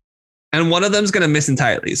 and one of them is going to miss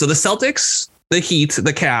entirely. So the Celtics, the Heat,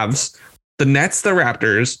 the Cavs, the Nets, the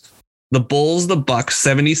Raptors, the Bulls, the Bucks,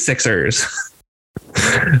 76ers.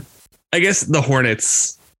 I guess the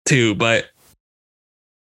Hornets too, but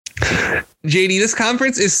JD, this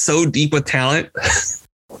conference is so deep with talent.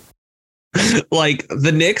 Like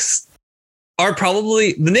the Knicks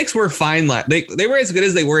were fine. They were as good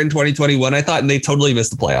as they were in 2021, I thought, and they totally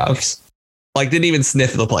missed the playoffs. Like didn't even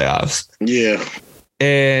sniff the playoffs. Yeah.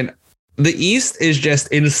 And the East is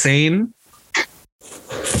just insane.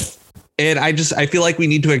 And I feel like we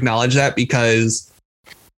need to acknowledge that because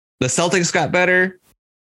the Celtics got better.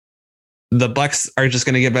 The Bucks are just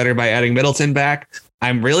going to get better by adding Middleton back.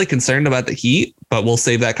 I'm really concerned about the Heat, but we'll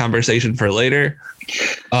save that conversation for later.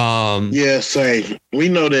 We know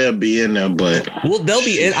they'll be in there, but they'll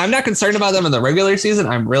be in. I'm not concerned about them in the regular season.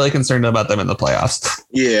 I'm really concerned about them in the playoffs.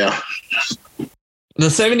 Yeah. The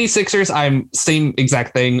 76ers, same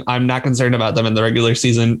exact thing. I'm not concerned about them in the regular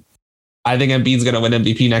season. I think Embiid's going to win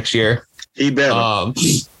MVP next year. He better.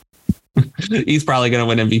 He's probably going to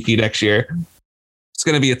win MVP next year. It's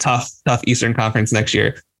going to be a tough Eastern Conference next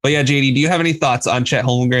year. But yeah, JD, do you have any thoughts on Chet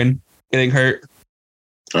Holmgren getting hurt?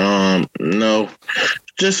 No,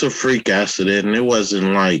 just a freak accident. It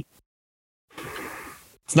wasn't like.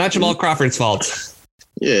 It's not Jamal Crawford's fault.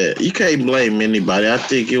 Yeah, you can't blame anybody. I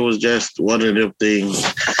think it was just one of them things.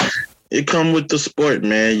 It come with the sport,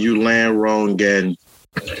 man. You land wrong, and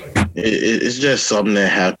it's just something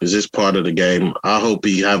that happens. It's part of the game. I hope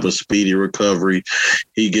he have a speedy recovery.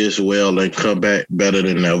 He gets well and come back better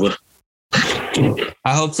than ever.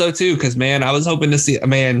 I hope so too, because man, I was hoping to see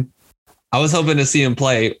I was hoping to see him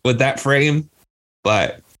play with that frame,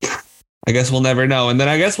 but I guess we'll never know. And then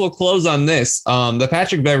I guess we'll close on this. The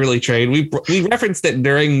Patrick Beverley trade. We referenced it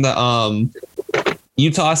during the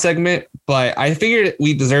Utah segment, but I figured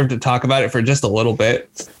we deserved to talk about it for just a little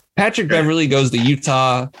bit. Patrick Beverley goes to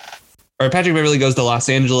Utah, or Patrick Beverley goes to Los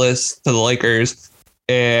Angeles to the Lakers,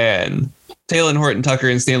 and Talen Horton-Tucker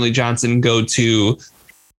and Stanley Johnson go to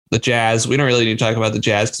the Jazz. We don't really need to talk about the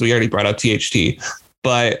Jazz because we already brought up THT,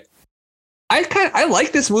 but I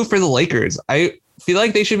like this move for the Lakers. I feel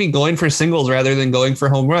like they should be going for singles rather than going for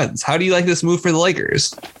home runs. How do you like this move for the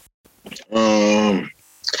Lakers?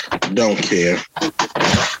 Don't care.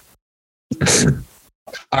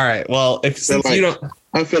 All right. Well, I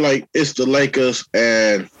feel like it's the Lakers,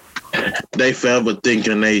 and they forever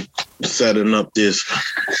thinking they setting up this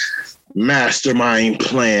mastermind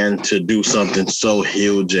plan to do something so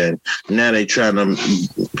huge, and now they trying to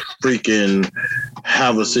freaking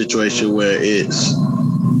have a situation where it's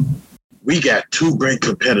we got two great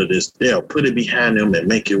competitors. They'll put it behind them and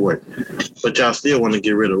make it work. But y'all still want to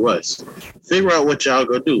get rid of Russ. Figure out what y'all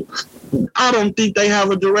gonna do. I don't think they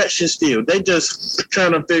have a direction still. They just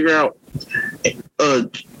trying to figure out a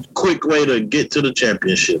quick way to get to the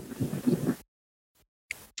championship.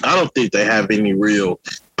 I don't think they have any real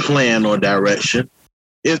plan or direction.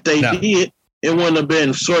 If they did, it wouldn't have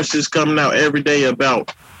been sources coming out every day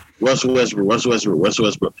about Russell Westbrook.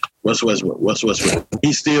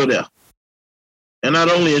 He's still there. And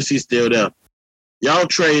not only is he still there, y'all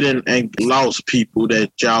trading and lost people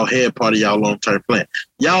that y'all had part of y'all long-term plan.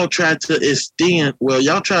 Y'all tried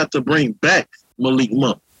to bring back Malik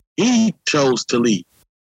Monk. He chose to leave.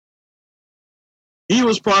 He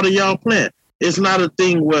was part of y'all plan. It's not a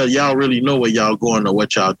thing where y'all really know where y'all going or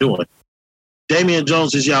what y'all doing. Damian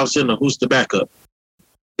Jones is y'all center. Who's the backup?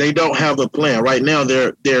 They don't have a plan. Right now,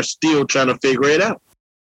 they're still trying to figure it out.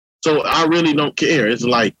 So I really don't care. It's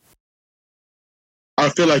like, I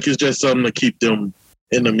feel like it's just something to keep them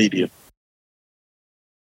in the media.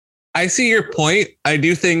 I see your point. I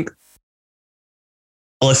do think,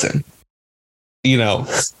 listen,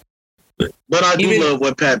 But I do love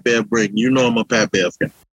what Pat Bev brings. You know I'm a Pat Bev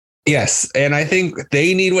fan. Yes, and I think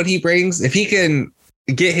they need what he brings. If he can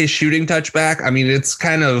get his shooting touch back, I mean, it's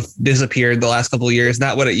kind of disappeared the last couple of years.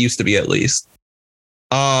 Not what it used to be, at least.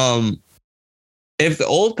 If the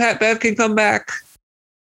old Pat Bev can come back,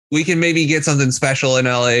 we can maybe get something special in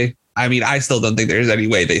LA. I mean, I still don't think there's any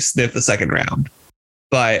way they sniff the second round.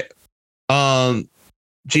 But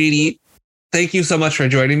JD, thank you so much for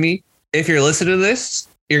joining me. If you're listening to this,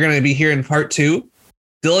 you're going to be hearing part 2.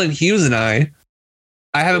 Dylan Hughes and I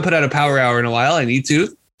haven't put out a power hour in a while. I need to.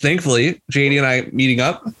 Thankfully, JD and I meeting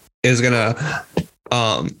up is going to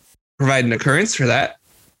provide an occurrence for that.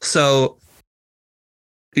 So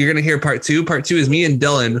you're going to hear part 2. Part 2 is me and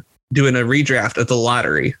Dylan doing a redraft at the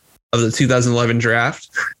lottery of the 2011 draft.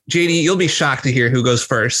 JD, you'll be shocked to hear who goes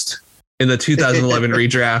first in the 2011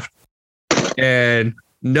 redraft. And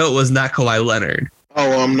no, it was not Kawhi Leonard.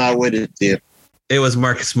 Oh, I'm not with it then. It was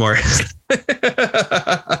Marcus Morris.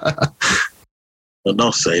 Well,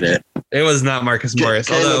 don't say that. It was not Marcus Morris.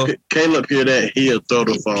 Caleb hear that, he'll throw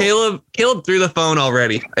the phone. Caleb threw the phone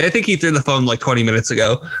already. I think he threw the phone like 20 minutes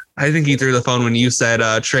ago. I think he threw the phone when you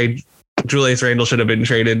said trade Julius Randle should have been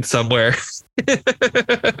traded somewhere. But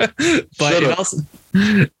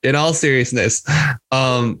in all seriousness,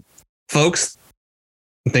 folks,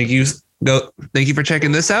 thank you for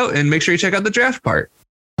checking this out, and make sure you check out the draft part.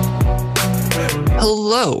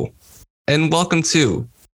 Hello, and welcome to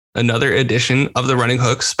another edition of the Running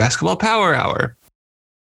Hooks Basketball Power Hour.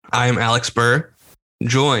 I am Alex Burr,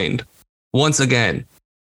 joined once again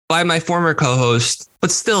by my former co-host,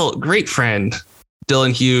 but still great friend,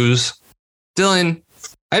 Dylan Hughes. Dylan,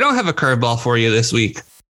 I don't have a curveball for you this week.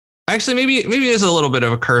 Actually, maybe there's a little bit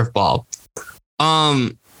of a curveball.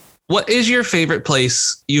 What is your favorite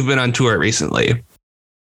place you've been on tour recently?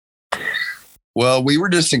 Well, we were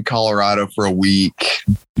just in Colorado for a week,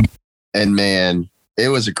 and man, it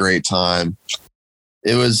was a great time.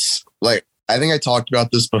 It was like, I think I talked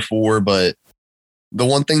about this before, but the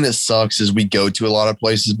one thing that sucks is we go to a lot of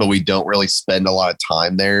places, but we don't really spend a lot of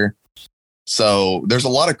time there. So there's a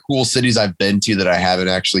lot of cool cities I've been to that I haven't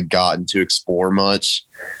actually gotten to explore much.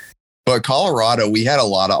 But Colorado, we had a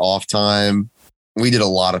lot of off time. We did a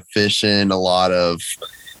lot of fishing, a lot of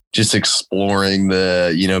just exploring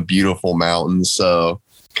the, beautiful mountains. So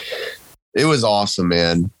it was awesome,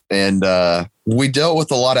 man. And we dealt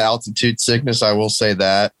with a lot of altitude sickness. I will say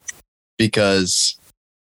that, because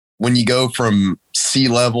when you go from sea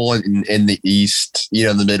level in the east,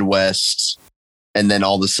 the Midwest, and then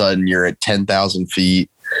all of a sudden you're at 10,000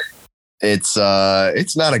 feet, it's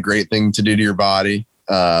not a great thing to do to your body,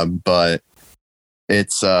 but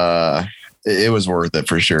it was worth it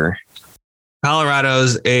for sure.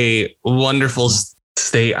 Colorado's a wonderful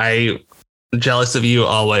state. I'm jealous of you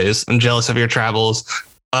always. I'm jealous of your travels.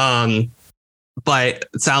 But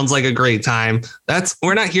it sounds like a great time.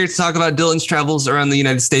 We're not here to talk about Dylan's travels around the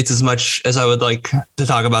United States as much as I would like to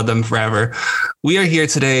talk about them forever. We are here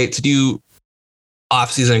today to do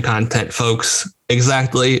off-season content, folks.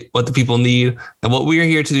 Exactly what the people need. And what we are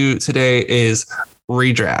here to do today is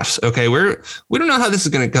redrafts. Okay, we don't know how this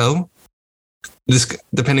is going to go. This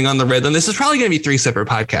depending on the rhythm. This is probably going to be 3 separate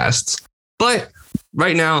podcasts. But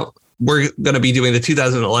right now, we're going to be doing the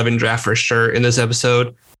 2011 draft for sure in this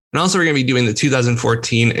episode. And also we're going to be doing the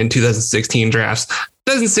 2014 and 2016 drafts.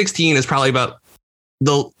 2016 is probably about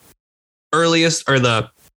the earliest or the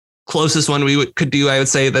closest one we could do. I would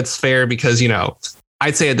say that's fair because,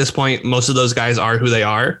 I'd say at this point, most of those guys are who they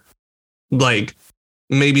are. Like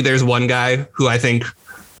maybe there's one guy who I think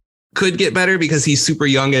could get better because he's super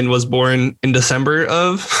young and was born in December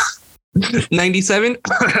of 97.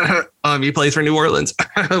 He plays for New Orleans,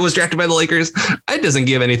 was drafted by the Lakers. It doesn't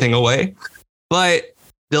give anything away, but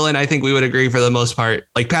Dylan, I think we would agree for the most part,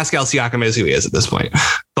 like Pascal Siakam is who he is at this point.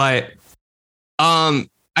 But I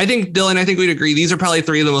think we'd agree. These are probably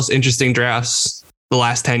 3 of the most interesting drafts the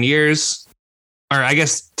last 10 years. Or I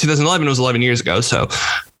guess 2011 was 11 years ago. So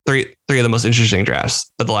three of the most interesting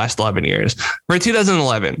drafts of the last 11 years. For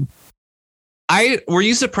 2011, were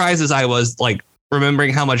you surprised as I was, like,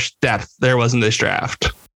 remembering how much depth there was in this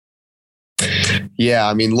draft? Yeah,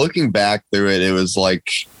 I mean, looking back through it, it was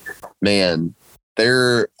like, man,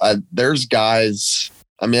 there's guys.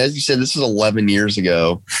 I mean, as you said, this is 11 years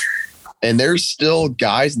ago, and there's still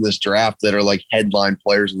guys in this draft that are like headline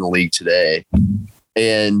players in the league today.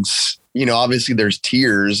 And, obviously there's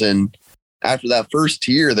tiers, and after that first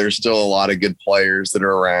tier, there's still a lot of good players that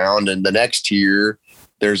are around. And the next tier,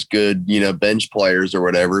 there's good, bench players or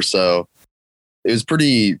whatever. So it was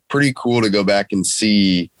pretty cool to go back and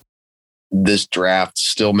see this draft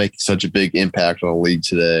still making such a big impact on the league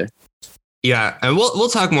today. Yeah, and we'll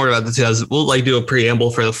talk more about the 2000s. We'll do a preamble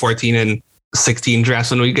for the 14 and 16 drafts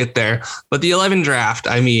when we get there. But the 11 draft,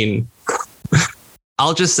 I mean,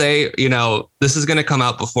 I'll just say, this is going to come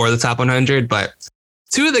out before the top 100, but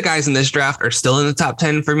 2 of the guys in this draft are still in the top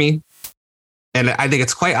 10 for me. And I think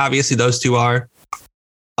it's quite obvious who those 2 are.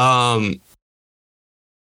 I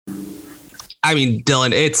mean, Dylan,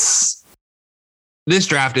 this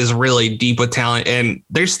draft is really deep with talent, and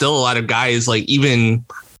there's still a lot of guys, like even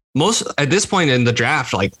most at this point in the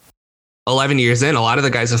draft, like 11 years in, a lot of the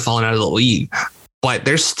guys have fallen out of the league, but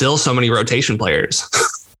there's still so many rotation players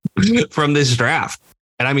from this draft.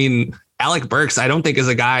 And I mean, Alec Burks, I don't think is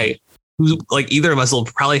a guy who like either of us will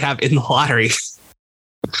probably have in the lottery.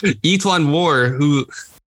 Etwan Moore, who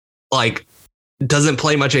like doesn't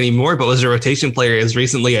play much anymore, but was a rotation player as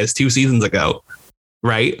recently as 2 seasons ago.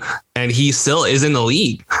 Right. And he still is in the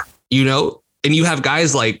league, and you have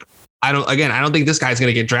guys like, I don't think this guy's going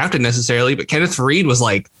to get drafted necessarily, but Kenneth Faried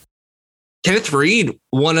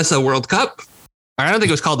won us a World Cup. I don't think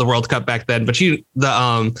it was called the World Cup back then, but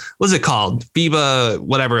what's it called? FIBA,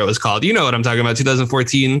 whatever it was called. You know what I'm talking about,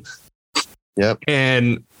 2014. Yep.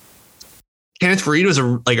 And Kenneth Faried was a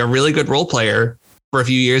really good role player for a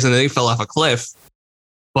few years, and then he fell off a cliff.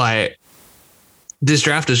 But this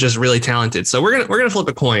draft is just really talented. So we're gonna flip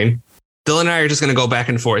a coin. Dylan and I are just gonna go back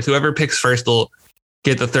and forth. Whoever picks first will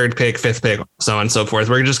get the 3rd pick, 5th pick, so on and so forth.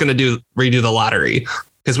 We're just gonna redo the lottery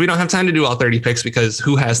because we don't have time to do all 30 picks, because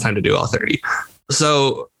who has time to do all 30?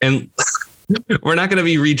 So, and we're not gonna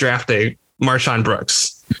be redrafting Marshawn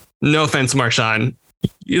Brooks. No offense, Marshawn.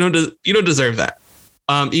 You don't deserve that.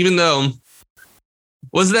 Even though,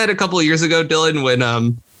 was that a couple of years ago, Dylan, when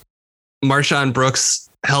Marshawn Brooks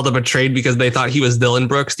held up a trade because they thought he was Dylan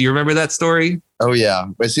Brooks? Do you remember that story? Oh yeah.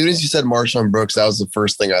 As soon as you said Marshawn Brooks, that was the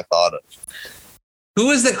first thing I thought of. Who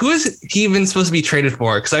is that? Who is he even supposed to be traded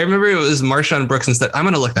for? Because I remember it was Marshawn Brooks instead. I'm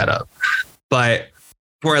going to look that up. But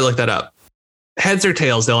before I look that up, heads or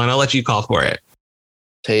tails, Dylan? I'll let you call for it.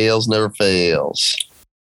 Tails never fails.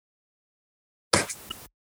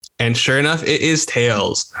 And sure enough, it is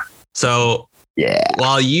tails. So yeah.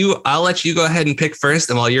 I'll let you go ahead and pick first.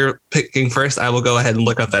 And while you're picking first, I will go ahead and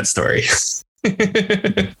look up that story.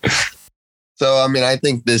 So, I mean, I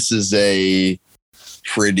think this is a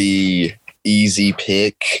pretty easy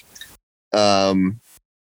pick. The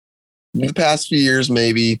past few years,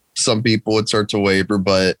 maybe some people would start to waver,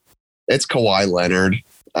 but it's Kawhi Leonard.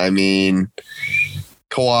 I mean,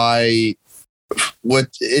 Kawhi,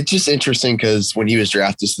 it's just interesting because when he was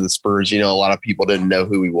drafted to the Spurs, a lot of people didn't know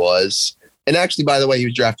who he was. And actually, by the way, he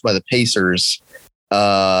was drafted by the Pacers,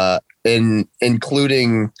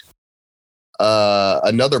 including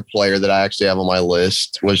another player that I actually have on my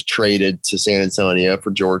list was traded to San Antonio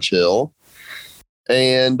for George Hill.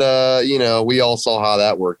 And, we all saw how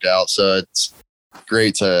that worked out. So it's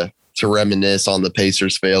great to reminisce on the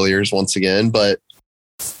Pacers failures once again. But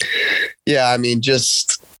yeah, I mean,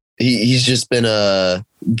 he's just been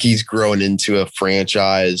he's grown into a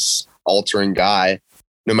franchise altering guy,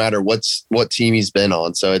 no matter what team he's been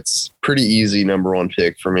on. So it's pretty easy number one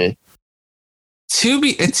pick for me. To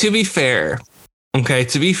be fair,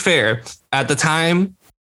 at the time,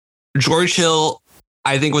 George Hill,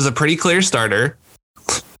 I think, was a pretty clear starter,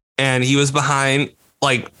 and he was behind,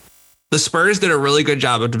 like, the Spurs did a really good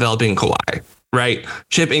job of developing Kawhi, right?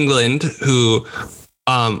 Chip England, who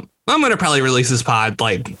I'm going to probably release this pod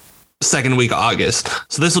like second week of August.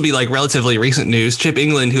 So this will be like relatively recent news. Chip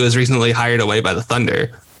England, who was recently hired away by the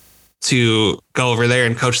Thunder to go over there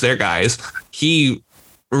and coach their guys, he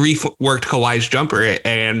reworked Kawhi's jumper,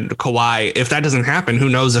 and Kawhi, if that doesn't happen, who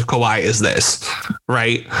knows if Kawhi is this,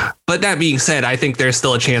 right? But that being said, I think there's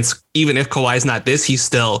still a chance, even if Kawhi's not this, he's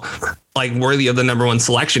still like worthy of the number one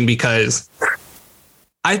selection, because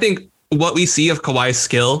I think what we see of Kawhi's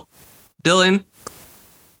skill, Dylan,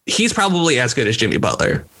 he's probably as good as Jimmy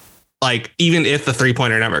Butler. Like, even if the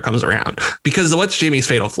 3-pointer never comes around, because what's Jimmy's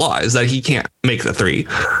fatal flaw is that he can't make the three.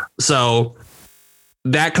 So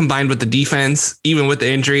that combined with the defense, even with the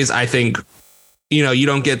injuries, I think, you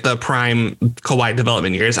don't get the prime Kawhi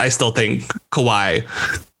development years. I still think Kawhi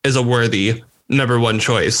is a worthy number one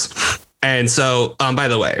choice. And so, by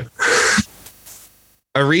the way,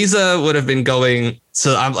 Ariza would have been going.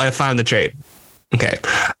 So I found the trade. Okay.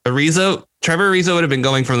 Trevor Ariza would have been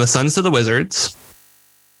going from the Suns to the Wizards.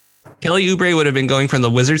 Kelly Oubre would have been going from the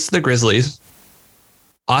Wizards to the Grizzlies.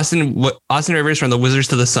 Austin Rivers from the Wizards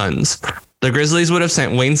to the Suns. The Grizzlies would have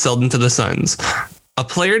sent Wayne Selden to the Suns. A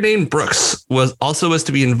player named Brooks was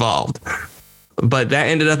to be involved, but that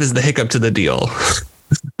ended up as the hiccup to the deal.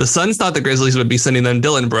 The Suns thought the Grizzlies would be sending them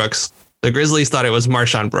Dylan Brooks. The Grizzlies thought it was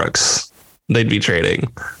Marshawn Brooks they'd be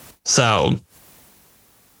trading. So,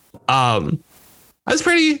 it's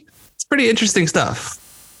pretty interesting stuff.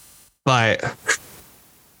 But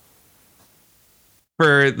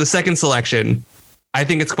for the second selection, I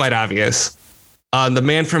think it's quite obvious. The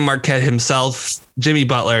man from Marquette himself, Jimmy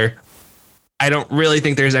Butler. I don't really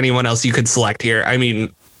think there's anyone else you could select here. I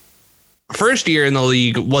mean, first year in the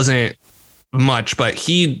league wasn't much, but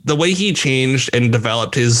the way he changed and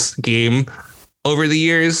developed his game over the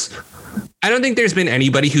years, I don't think there's been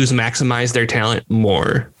anybody who's maximized their talent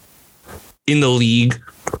more in the league,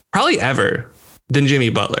 probably ever, than Jimmy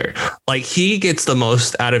Butler. Like, he gets the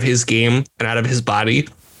most out of his game and out of his body.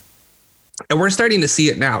 And we're starting to see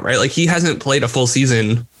it now, right? Like, he hasn't played a full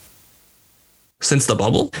season since the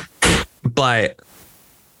bubble. But,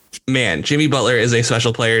 man, Jimmy Butler is a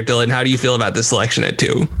special player. Dylan, how do you feel about this selection at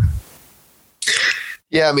 2?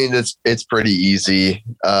 Yeah, I mean, it's pretty easy.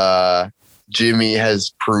 Jimmy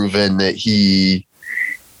has proven that he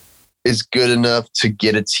is good enough to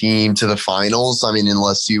get a team to the finals. I mean,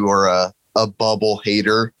 unless you are a bubble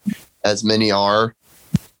hater, as many are.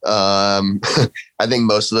 I think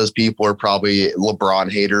most of those people are probably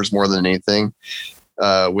LeBron haters more than anything,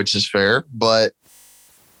 which is fair. But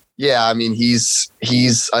yeah, I mean, he's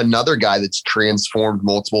another guy that's transformed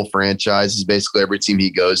multiple franchises. Basically, every team he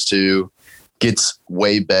goes to gets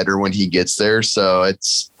way better when he gets there. So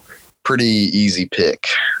it's pretty easy pick.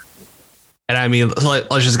 And I mean,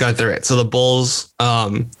 let's just go through it. So the Bulls,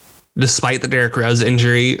 despite the Derrick Rose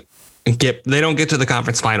injury, they don't get to the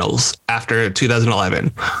conference finals after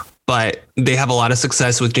 2011, but they have a lot of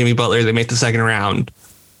success with Jimmy Butler. They make the second round.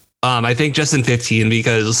 I think just in 15,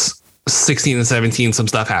 because 16 and 17, some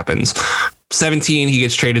stuff happens. 17, he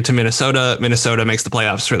gets traded to Minnesota. Minnesota makes the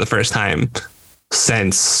playoffs for the first time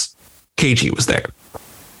since KG was there.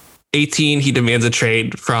 18, he demands a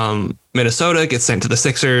trade from Minnesota, gets sent to the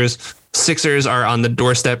Sixers. Sixers are on the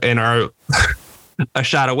doorstep and are a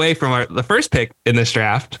shot away from the first pick in this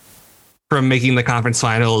draft from making the conference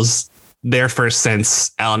finals, their first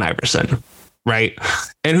since Allen Iverson, right?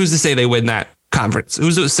 And who's to say they win that conference?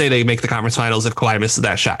 Who's to say they make the conference finals if Kawhi misses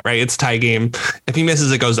that shot, right? It's a tie game. If he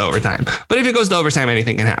misses, it goes to overtime. But if it goes to overtime,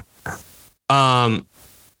 anything can happen.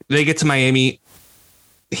 They get to Miami.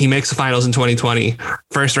 He makes the finals in 2020,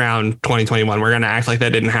 first round 2021. We're going to act like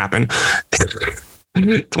that didn't happen.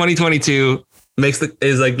 2022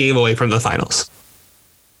 is a game away from the finals.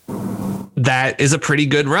 That is a pretty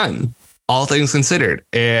good run, all things considered.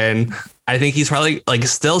 And I think he's probably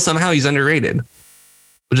still somehow he's underrated,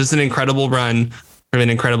 which is an incredible run. from an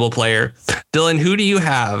incredible player. Dylan, who do you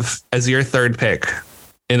have as your third pick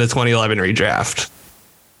in the 2011 redraft?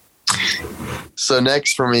 So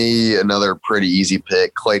next for me, another pretty easy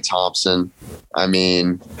pick, Klay Thompson. I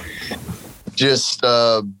mean, just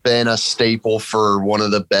been a staple for one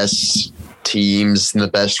of the best teams and the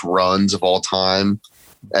best runs of all time.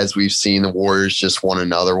 As we've seen, the Warriors just won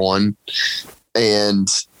another one. And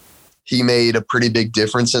he made a pretty big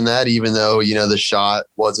difference in that, even though, you know, the shot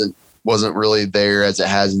wasn't really there as it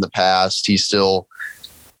has in the past. He still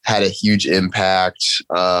had a huge impact.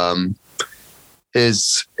 The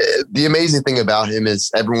amazing thing about him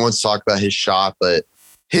is everyone's talked about his shot, but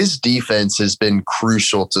his defense has been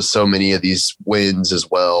crucial to so many of these wins as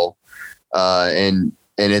well. And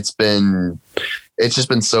it's just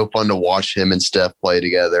been so fun to watch him and Steph play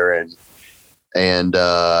together. And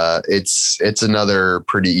it's another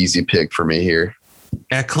pretty easy pick for me here.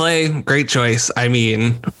 Yeah, Klay, great choice. I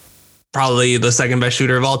mean, probably the second best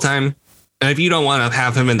shooter of all time. And if you don't want to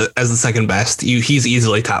have him as the second best, he's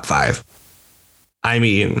easily top 5. I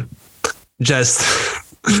mean, just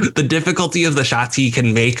the difficulty of the shots he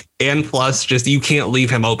can make, and plus just you can't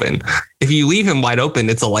leave him open. If you leave him wide open,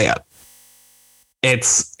 it's a layup. And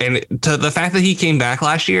to the fact that he came back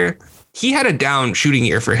last year, he had a down shooting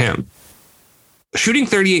year for him. Shooting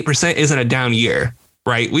 38% isn't a down year,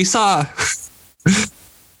 right? We saw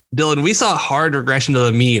Dylan, hard regression to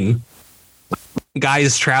the mean.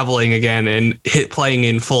 Guys traveling again and playing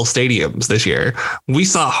in full stadiums this year. We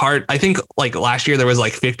saw I think like last year there was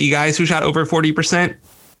like 50 guys who shot over 40%.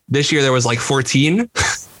 This year there was like 14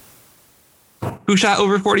 who shot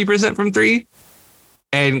over 40% from 3.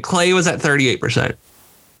 And Klay was at 38%.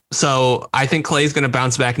 So I think Klay's going to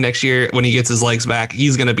bounce back next year when he gets his legs back. I think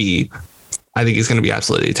he's going to be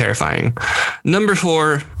absolutely terrifying. Number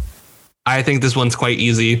 4, I think this one's quite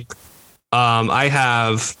easy. I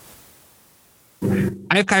have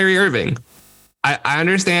Kyrie Irving. I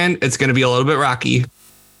understand it's going to be a little bit rocky,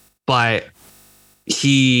 but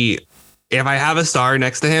if I have a star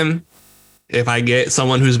next to him, if I get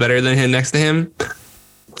someone who's better than him next to him,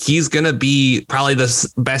 he's going to be probably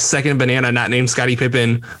the best second banana not named Scottie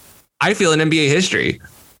Pippen, I feel, in NBA history.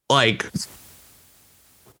 Like,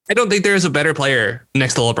 I don't think there's a better player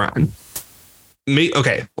next to LeBron.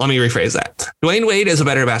 Okay, let me rephrase that. Dwayne Wade is a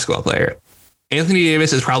better basketball player. Anthony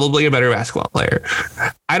Davis is probably a better basketball player.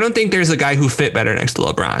 I don't think there's a guy who fit better next to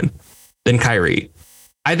LeBron than Kyrie.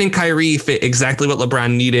 I think Kyrie fit exactly what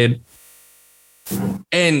LeBron needed.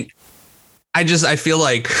 And I feel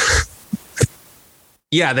like,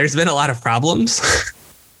 yeah, there's been a lot of problems.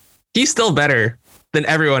 He's still better than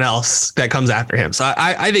everyone else that comes after him. So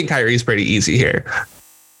I think Kyrie's pretty easy here.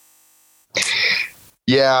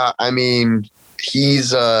 Yeah, I mean,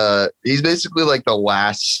 he's basically like the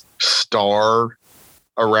last star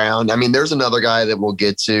around. I mean, there's another guy that we'll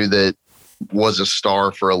get to that was a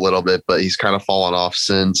star for a little bit, but he's kind of fallen off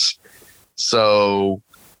since. So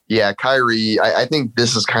yeah, Kyrie, I think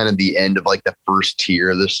this is kind of the end of like the first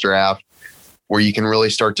tier of this draft where you can really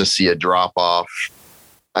start to see a drop off.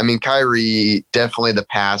 I mean, Kyrie, definitely the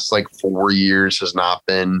past like 4 years has not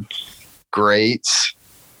been great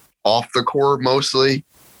off the court mostly.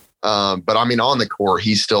 But I mean, on the court,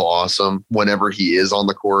 he's still awesome whenever he is on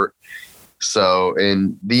the court. So,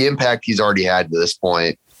 and the impact he's already had to this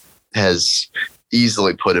point has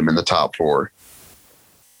easily put him in the top 4.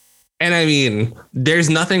 And I mean, there's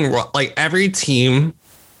nothing wrong. Like every team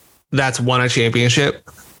that's won a championship,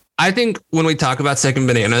 I think when we talk about second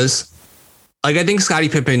bananas, like I think Scottie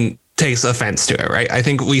Pippen takes offense to it, right? I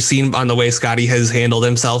think we've seen on the way Scottie has handled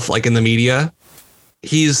himself, like in the media,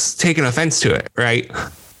 he's taken offense to it, right?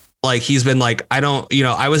 Like he's been like, I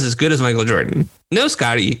was as good as Michael Jordan. No,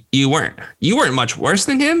 Scottie, you weren't. You weren't much worse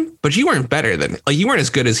than him, but you weren't better than, like, you weren't as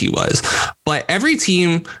good as he was. But every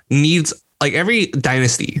team needs, like every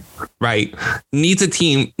dynasty, right, needs a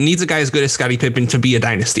guy as good as Scottie Pippen to be a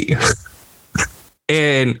dynasty.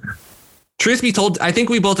 And truth be told, I think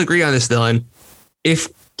we both agree on this, Dylan. If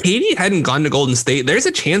KD hadn't gone to Golden State, there's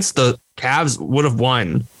a chance the Cavs would have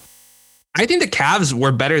won. I think the Cavs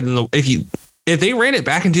were better than if they ran it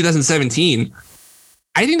back in 2017,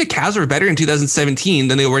 I think the Cavs were better in 2017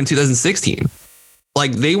 than they were in 2016.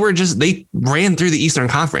 Like they ran through the Eastern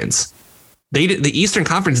Conference. The Eastern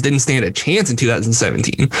Conference didn't stand a chance in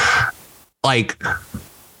 2017. Like,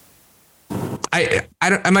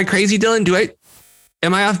 am I crazy, Dylan?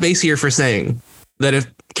 Am I off base here for saying that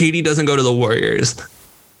if KD doesn't go to the Warriors,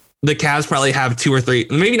 the Cavs probably have 2 or 3,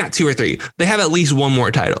 maybe not 2 or 3. They have at least one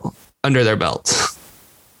more title under their belts.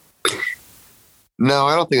 No,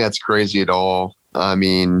 I don't think that's crazy at all. I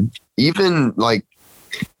mean, even like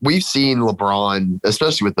we've seen LeBron,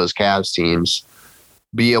 especially with those Cavs teams,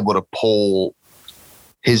 be able to pull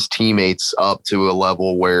his teammates up to a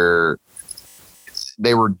level where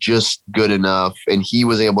they were just good enough, and he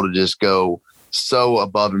was able to just go so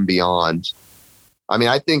above and beyond. I mean,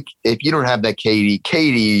 I think if you don't have that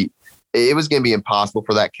KD, it was going to be impossible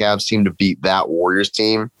for that Cavs team to beat that Warriors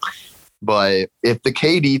team. But if the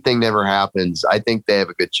KD thing never happens, I think they have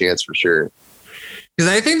a good chance for sure. Because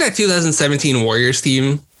I think that 2017 Warriors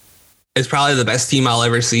team is probably the best team I'll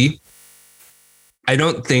ever see. I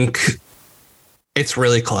don't think it's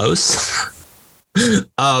really close.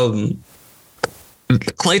 Klay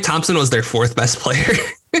Thompson was their fourth best player.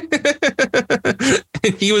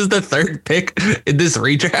 And he was the third pick in this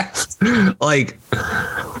redraft. Like,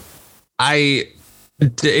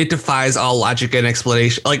 it defies all logic and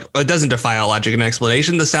explanation. Like, it doesn't defy all logic and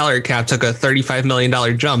explanation. The salary cap took a $35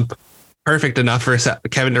 million jump. Perfect enough for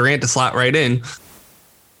Kevin Durant to slot right in.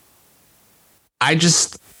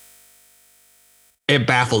 It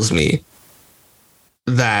baffles me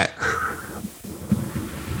that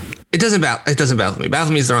it doesn't baffle me.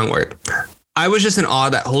 Baffle me is the wrong word. I was just in awe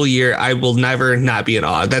that whole year. I will never not be in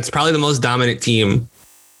awe. That's probably the most dominant team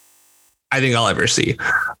I think I'll ever see.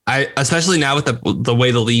 Especially now with the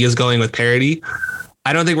way the league is going with parity.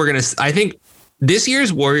 I think this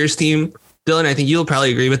year's Warriors team, Dylan, I think you'll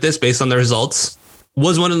probably agree with this based on the results,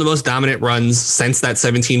 was one of the most dominant runs since that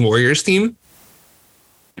 17 Warriors team.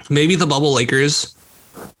 Maybe the Bubble Lakers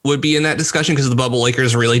would be in that discussion because the Bubble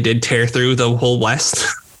Lakers really did tear through the whole West.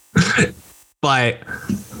 But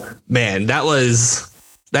man, that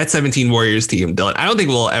 17 Warriors team, Dylan. I don't think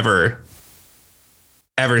we'll ever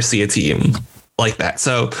see a team like that.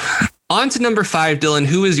 So on to number 5, Dylan.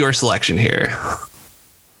 Who is your selection here?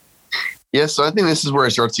 Yeah, so I think this is where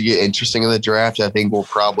it starts to get interesting in the draft. I think we'll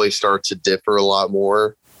probably start to differ a lot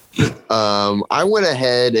more. I went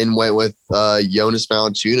ahead and went with Jonas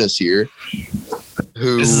Valanciunas here.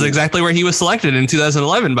 This is exactly where he was selected in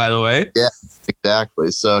 2011, by the way. Yeah,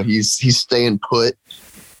 exactly. So he's staying put.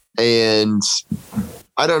 And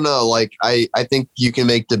I don't know, like I think you can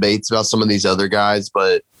make debates about some of these other guys,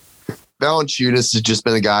 but Valanciunas has just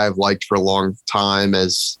been a guy I've liked for a long time,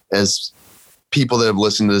 as people that have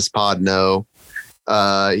listened to this pod know.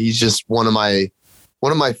 He's just one of my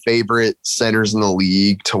favorite centers in the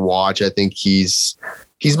league to watch. I think he's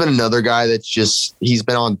been another guy he's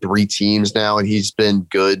been on 3 teams now, and he's been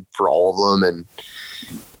good for all of them. And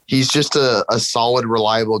he's just a solid,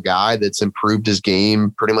 reliable guy that's improved his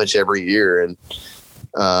game pretty much every year. And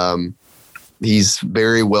he's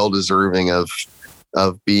very well deserving of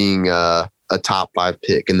being a top 5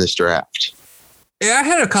 pick in this draft. Yeah, I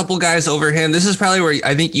had a couple guys over him. This is probably where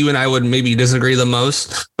I think you and I would maybe disagree the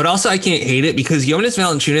most, but also I can't hate it because Jonas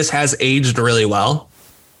Valanciunas has aged really well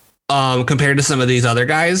compared to some of these other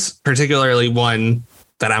guys, particularly one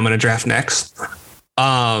that I'm going to draft next.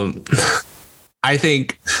 I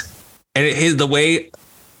think, and the way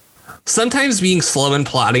sometimes being slow and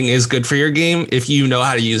plotting is good for your game if you know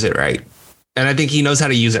how to use it right. And I think he knows how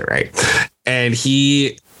to use it right. And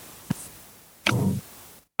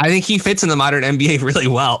I think he fits in the modern NBA really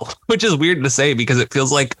well, which is weird to say because it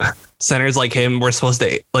feels like centers like him were supposed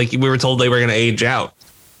to, like we were told they were going to age out.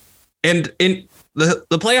 And in the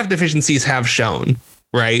playoff deficiencies have shown,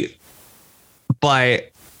 right? But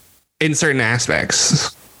in certain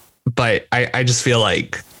aspects, but I just feel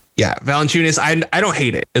like, yeah, Valanciunas, I don't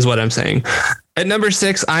hate it is what I'm saying. At number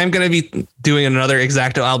 6, I'm going to be doing another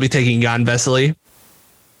exacto. I'll be taking Jan Vesely.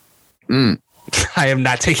 I am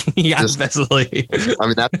not taking Jan Vesely. I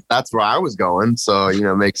mean, that's where I was going. So,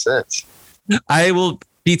 makes sense. I will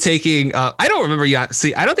be taking, I don't remember Jan.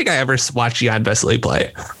 See, I don't think I ever watched Jan Vesely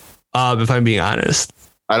play. If I'm being honest.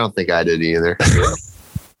 I don't think I did either.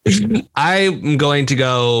 I'm going to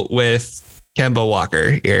go with Kemba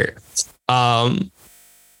Walker here.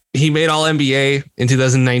 He made All NBA in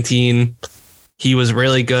 2019. He was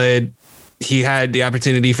really good. He had the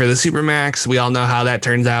opportunity for the Supermax. We all know how that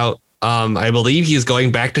turns out. I believe he's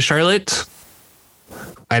going back to Charlotte.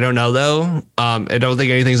 I don't know though. I don't think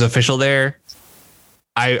anything's official there.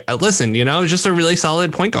 I listen, just a really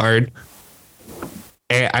solid point guard.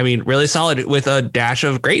 I mean, really solid with a dash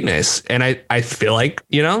of greatness. And I feel like,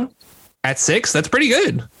 at 6, that's pretty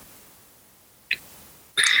good.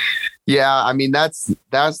 Yeah, I mean, that's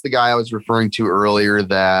the guy I was referring to earlier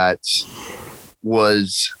that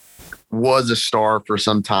was a star for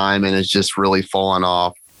some time and has just really fallen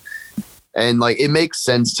off. And like, it makes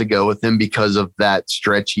sense to go with him because of that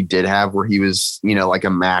stretch he did have where he was, like a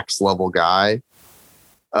max level guy.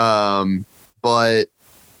 But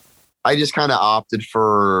I just kind of opted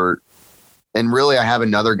for, and really I have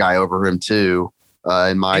another guy over him too,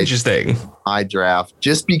 in my interesting draft,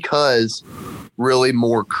 just because really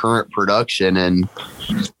more current production. And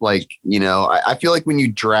like, I feel like when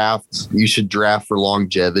you draft, you should draft for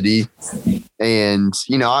longevity. And,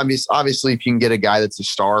 obviously if you can get a guy that's a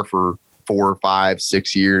star for 4, 5,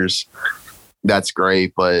 6 years, that's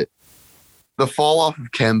great. But the fall off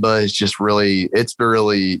of Kemba is just it's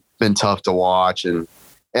really been tough to watch. And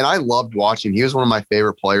I loved watching. He was one of my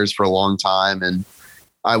favorite players for a long time. And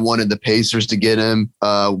I wanted the Pacers to get him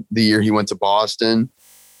the year he went to Boston.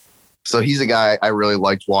 So he's a guy I really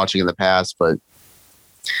liked watching in the past, but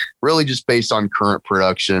really just based on current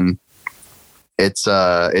production, it's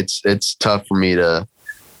tough for me to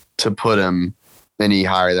put him any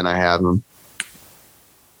higher than I have him.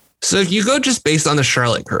 So if you go just based on the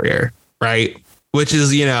Charlotte career, right, which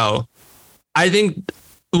is, I think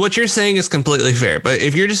what you're saying is completely fair. But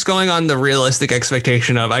if you're just going on the realistic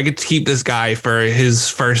expectation of I get to keep this guy for his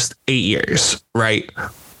first 8 years, right?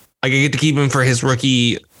 Like I get to keep him for his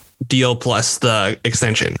rookie deal plus the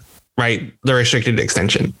extension, right? The restricted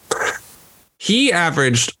extension. He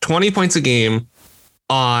averaged 20 points a game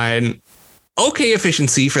on okay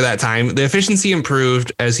efficiency for that time. The efficiency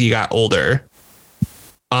improved as he got older.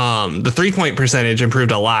 The 3-point percentage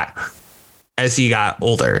improved a lot as he got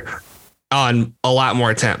older on a lot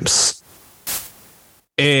more attempts.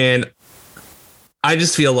 And I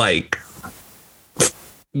just feel like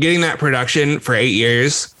getting that production for 8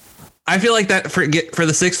 years, I feel like that for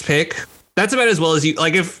the 6th pick, that's about as well as you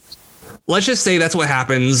like. If let's just say that's what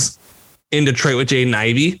happens in Detroit with Jaden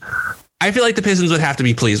Ivey, I feel like the Pistons would have to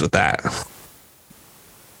be pleased with that.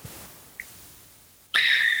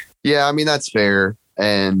 Yeah, I mean, that's fair.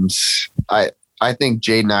 And I think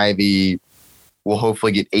Jaden Ivey will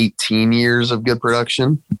hopefully get 18 years of good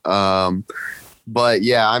production. But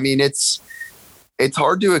yeah, I mean, it's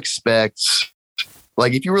hard to expect.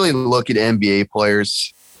 Like, if you really look at NBA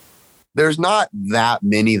players, there's not that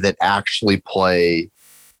many that actually play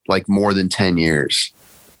like more than 10 years.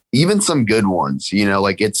 Even some good ones,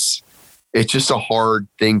 like it's just a hard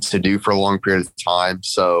thing to do for a long period of time.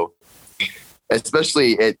 So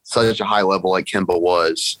especially at such a high level like Kemba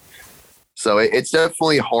was. So it's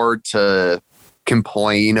definitely hard to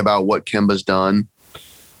complain about what Kemba's done.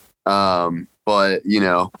 But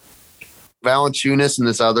Valanciunas and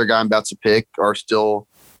this other guy I'm about to pick are still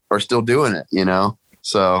doing it,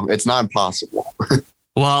 So it's not impossible.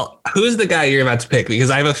 Well, who's the guy you're about to pick? Because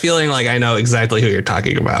I have a feeling like I know exactly who you're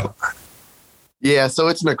talking about. Yeah, so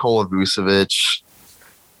it's Nikola Vucevic,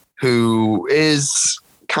 who is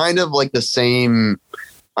kind of like the same,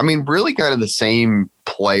 really kind of the same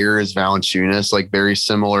player as Valanciunas, like very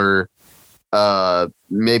similar,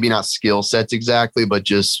 maybe not skill sets exactly, but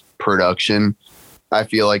just production. I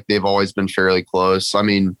feel like they've always been fairly close. I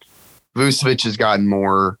mean, Vucevic has gotten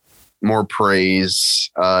more praise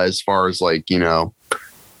as far as like,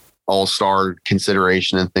 all-star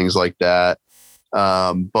consideration and things like that.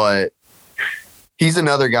 But he's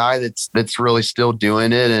another guy that's really still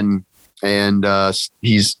doing it. And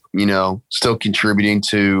he's, still contributing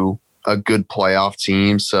to a good playoff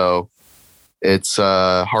team. So it's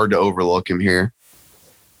hard to overlook him here.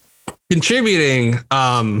 Contributing.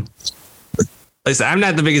 Listen, I'm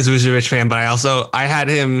not the biggest Vucevic fan, but I had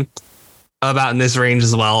him about in this range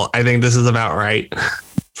as well. I think this is about right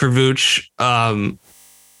for Vooch.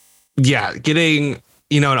 Yeah, getting,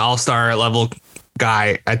 an all-star level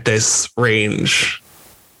guy at this range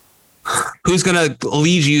who's going to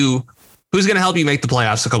lead you, who's going to help you make the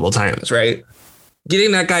playoffs a couple of times, right?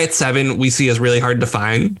 Getting that guy at 7, we see as really hard to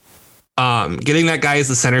find. Getting that guy as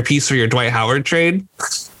the centerpiece for your Dwight Howard trade.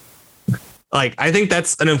 Like, I think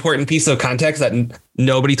that's an important piece of context that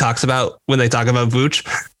nobody talks about when they talk about Vooch,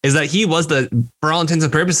 is that he was for all intents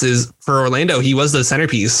and purposes for Orlando, he was the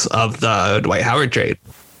centerpiece of the Dwight Howard trade.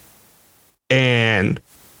 And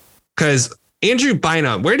because Andrew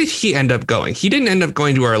Bynum, where did he end up going? He didn't end up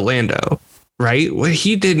going to Orlando, right? Well,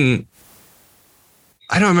 he didn't.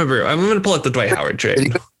 I don't remember. I'm going to pull up the Dwight Howard trade. Did he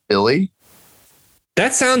go to Philly?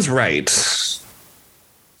 That sounds right.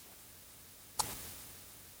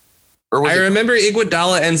 I remember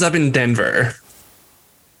Iguodala ends up in Denver.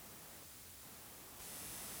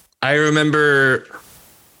 I remember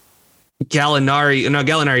Gallinari. No,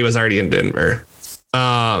 Gallinari was already in Denver.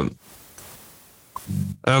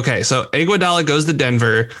 Okay, so Iguodala goes to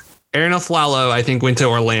Denver. Aaron Aflalo, I think, went to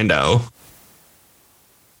Orlando.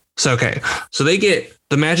 So, okay. So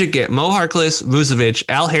the Magic get Mo Harkless, Vucevic,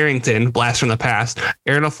 Al Harrington, blast from the past,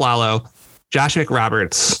 Aaron Aflalo, Josh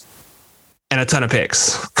McRoberts, and a ton of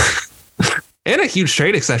picks. And a huge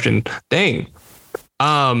trade exception. Dang.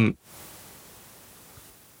 Yeah,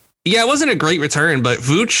 it wasn't a great return, but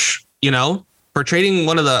Vooch, for trading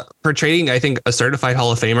I think, a certified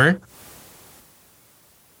Hall of Famer,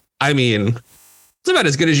 I mean, it's about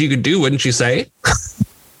as good as you could do, wouldn't you say?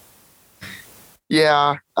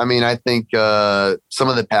 Yeah, I mean, I think some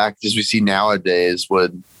of the packages we see nowadays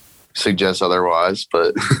would suggest otherwise,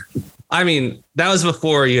 but I mean, that was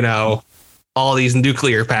before, all these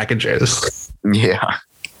nuclear packages. yeah.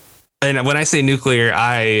 And when I say nuclear,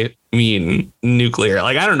 I mean nuclear.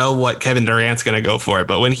 Like, I don't know what Kevin Durant's going to go for,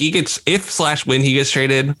 but when he gets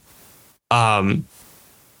traded, the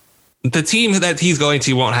team that he's going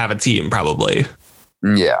to won't have a team probably.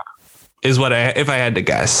 Yeah. Is if I had to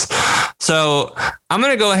guess. So I'm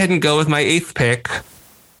going to go ahead and go with my 8th pick.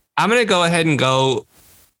 I'm going to go ahead and go.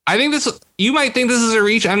 You might think this is a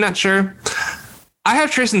reach. I'm not sure. I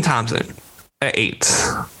have Tristan Thompson at 8.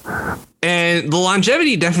 And the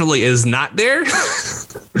longevity definitely is not there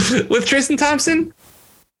with Tristan Thompson.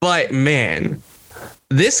 But man,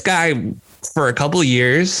 this guy for a couple of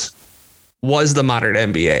years was the modern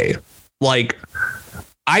NBA. Like,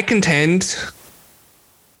 I contend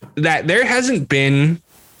that there hasn't been,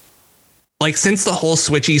 like, since the whole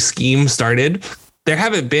switchy scheme started, there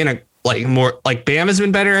haven't been more like Bam has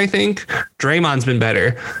been better. I think Draymond's been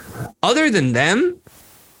better. Other than them,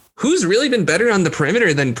 who's really been better on the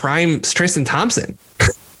perimeter than prime Tristan Thompson?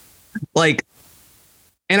 Like,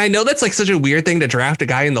 and I know that's like such a weird thing to draft a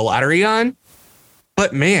guy in the lottery on,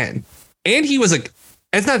 but man, and he was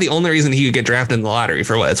it's not the only reason he could get drafted in the lottery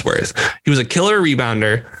for what it's worth. He was a killer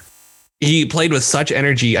rebounder. He played with such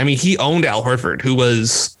energy. I mean, he owned Al Horford, who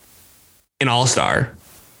was an all-star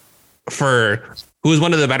who was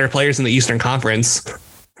one of the better players in the Eastern Conference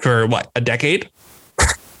for a decade.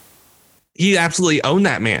 He absolutely owned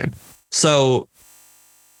that man. So,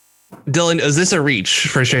 Dylan, is this a reach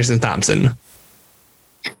for Tristan Thompson?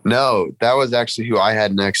 No, that was actually who I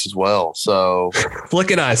had next as well. So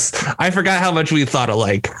look at us. I forgot how much we thought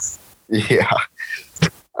alike. Yeah.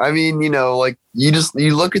 I mean, like you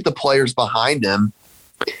look at the players behind him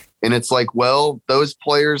and it's like, well, those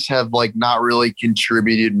players have like not really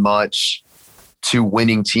contributed much to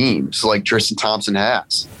winning teams like Tristan Thompson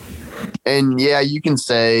has. And yeah, you can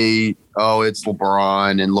say, oh, it's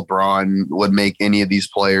LeBron and LeBron would make any of these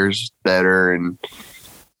players better. And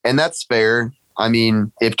that's fair. I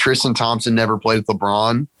mean, if Tristan Thompson never played with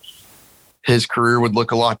LeBron, his career would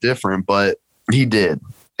look a lot different, but he did.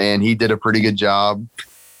 And he did a pretty good job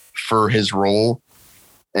for his role.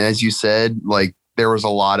 And as you said, like there was a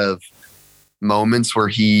lot of moments where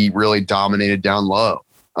he really dominated down low.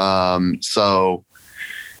 So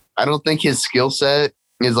I don't think his skill set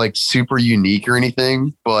is like super unique or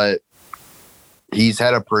anything, but he's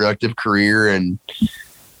had a productive career and,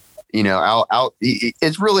 it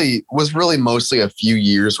was really mostly a few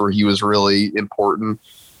years where he was really important.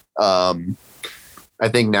 I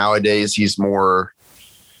think nowadays he's more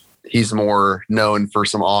known for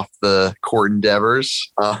some off the court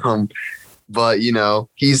endeavors. But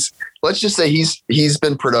let's just say he's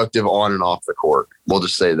been productive on and off the court. We'll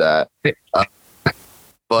just say that.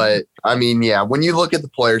 But I mean, yeah, when you look at the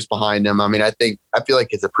players behind him, I mean, I feel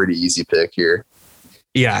like it's a pretty easy pick here.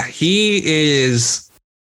 Yeah, he is.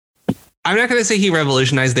 I'm not going to say he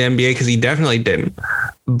revolutionized the NBA because he definitely didn't.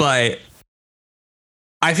 But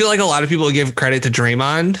I feel like a lot of people give credit to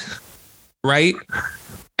Draymond, right?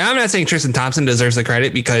 And I'm not saying Tristan Thompson deserves the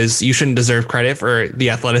credit because you shouldn't deserve credit for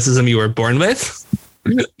the athleticism you were born with.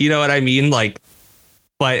 You know what I mean? Like,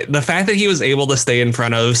 but the fact that he was able to stay in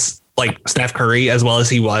front of like Steph Curry as well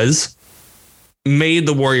as he was made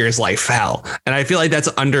the Warriors' life hell. And I feel like that's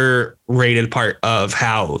an underrated part of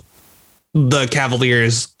how the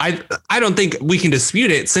Cavaliers, I don't think we can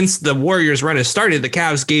dispute it. Since the Warriors run has started, the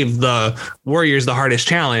Cavs gave the Warriors the hardest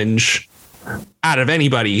challenge out of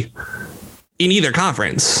anybody in either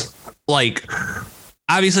conference. Like,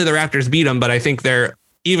 obviously the Raptors beat them, but I think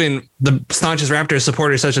even the staunchest Raptors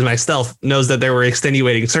supporters, such as myself, knows that there were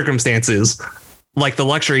extenuating circumstances like the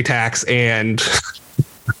luxury tax and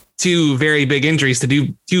two very big injuries to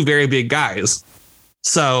two very big guys.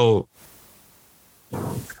 So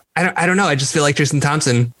I don't know. I just feel like Tristan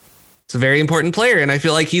Thompson is a very important player. And I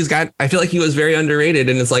feel like he was very underrated.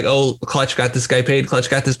 And it's like, oh, Clutch got this guy paid. Clutch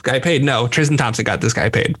got this guy paid. No, Tristan Thompson got this guy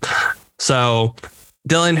paid. So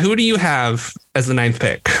Dylan, who do you have as the 9th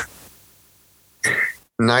pick?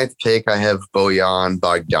 9th pick, I have Bojan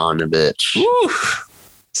Bogdanovic. Woo,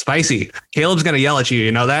 spicy. Caleb's going to yell at you.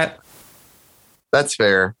 You know that? That's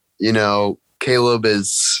fair. Caleb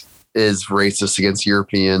is racist against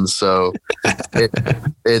Europeans, so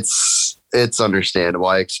it's understandable.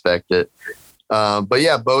 I expect it. But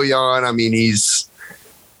yeah, Bojan, I mean, he's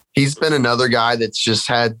been another guy that's just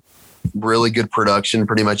had really good production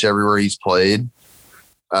pretty much everywhere he's played.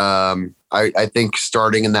 I think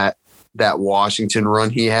starting in that that Washington run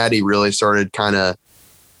he had, he really started kind of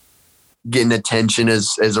getting attention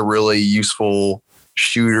as a really useful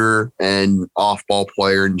shooter and off-ball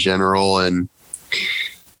player in general. And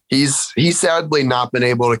he's sadly not been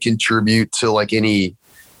able to contribute to like any,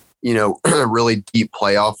 really deep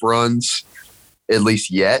playoff runs, at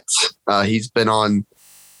least yet. He's been on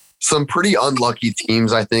some pretty unlucky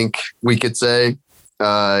teams, I think we could say.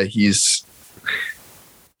 He's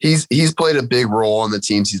played a big role on the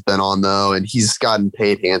teams he's been on, though, and he's gotten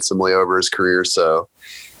paid handsomely over his career. So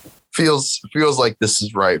feels like this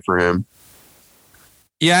is right for him.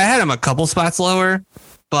 Yeah, I had him a couple spots lower,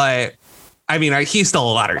 but I mean, he's still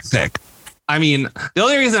a lottery pick. I mean, the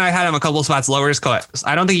only reason I had him a couple spots lower is because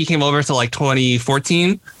I don't think he came over to like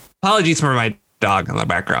 2014. Apologies for my dog in the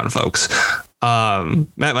background, folks. At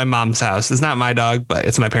my mom's house. It's not my dog, but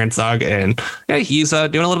it's my parents' dog, and yeah, he's doing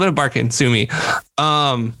a little bit of barking. Sue me.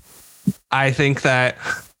 I think that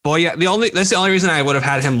that's the only reason I would have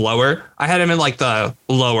had him lower. I had him in like the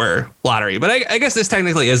lower lottery, but I guess this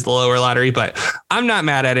technically is the lower lottery, but I'm not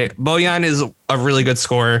mad at it. Bojan is a really good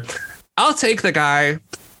scorer. I'll take the guy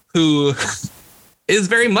who is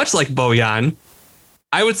very much like Bojan.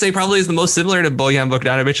 I would say probably is the most similar to Bojan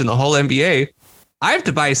Bogdanovic in the whole NBA. I have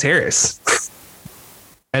Tobias Harris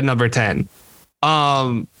at number 10.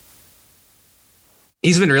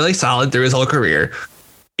 He's been really solid through his whole career.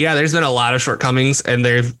 Yeah, there's been a lot of shortcomings, and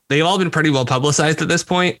they've all been pretty well publicized at this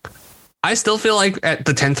point. I still feel like at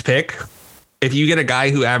the 10th pick, if you get a guy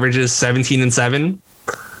who averages 17 and 7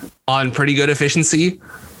 on pretty good efficiency,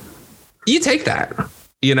 you take that,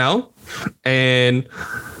 And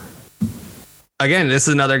again, this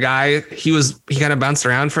is another guy. He kind of bounced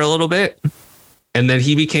around for a little bit, and then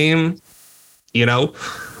he became,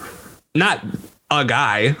 not a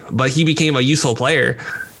guy, but he became a useful player.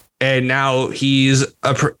 And now he's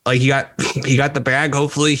he got the bag.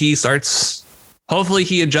 Hopefully he adjusts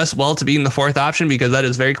well to being the fourth option, because that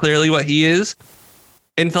is very clearly what he is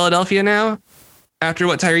in Philadelphia now after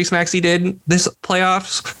what Tyrese Maxey did this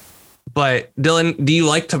playoffs. But Dylan, do you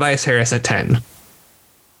like Tobias Harris at 10?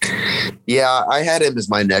 Yeah, I had him as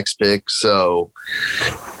my next pick. So,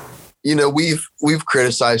 we've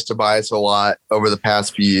criticized Tobias a lot over the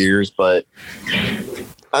past few years, but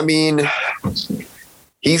I mean,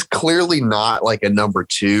 he's clearly not like a number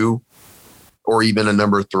 2 or even a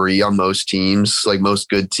number 3 on most teams, like most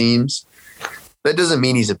good teams. That doesn't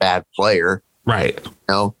mean he's a bad player. Right.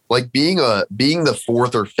 Like being the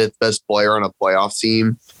 4th or 5th best player on a playoff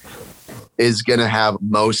team is going to have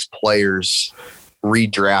most players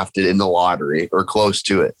redrafted in the lottery or close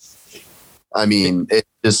to it. I mean,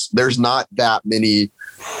 there's not that many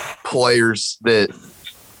players that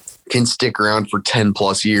can stick around for 10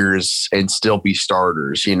 plus years and still be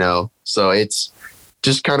starters, So it's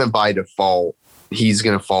just kind of by default, he's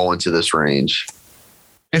going to fall into this range.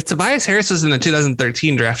 If Tobias Harris was in the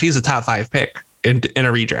 2013 draft, he's a top 5 pick in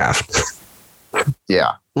a redraft.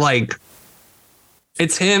 Yeah. Like,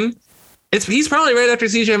 it's him. He's probably right after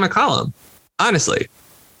CJ McCollum, honestly.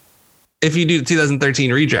 If you do 2013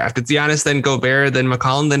 redraft, it's Giannis, then Gobert, then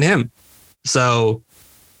McCollum, then him. So,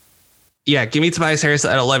 yeah, give me Tobias Harris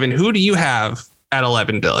at 11. Who do you have at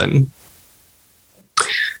 11, Dylan?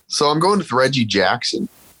 So I'm going with Reggie Jackson.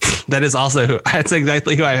 That's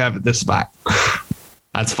exactly who I have at this spot.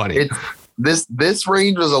 That's funny. This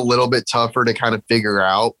range was a little bit tougher to kind of figure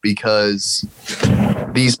out, because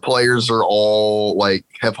these players are all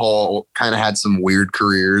have all kind of had some weird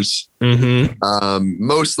careers. Mm-hmm.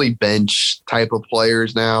 Mostly bench type of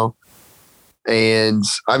players now. And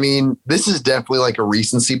I mean, this is definitely like a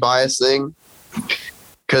recency bias thing,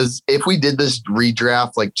 because if we did this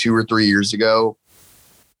redraft like 2 or 3 years ago,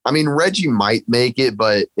 I mean, Reggie might make it,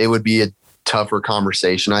 but it would be a tougher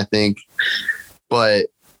conversation, I think. But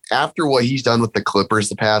after what he's done with the Clippers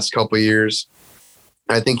the past couple of years,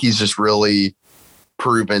 I think he's just really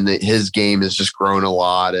proven that his game has just grown a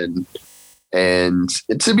lot. And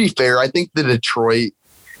to be fair, I think the Detroit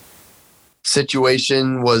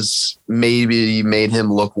situation was maybe made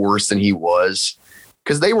him look worse than he was,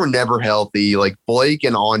 because they were never healthy. Like Blake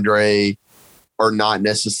and Andre are not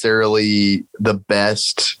necessarily the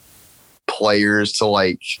best players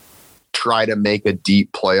to try to make a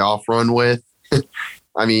deep playoff run with.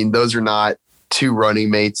 I mean, those are not 2 running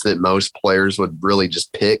mates that most players would really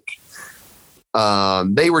just pick.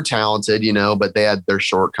 They were talented, but they had their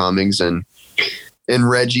shortcomings, and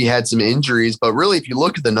Reggie had some injuries. But really, if you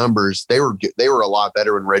look at the numbers, they were a lot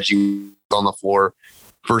better when Reggie was on the floor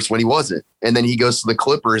versus when he wasn't. And then he goes to the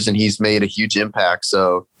Clippers and he's made a huge impact.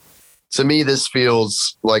 So to me, this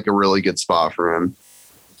feels like a really good spot for him.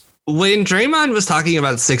 When Draymond was talking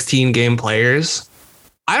about 16 game players,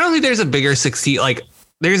 I don't think there's a bigger 16, like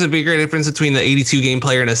there's a bigger difference between the 82 game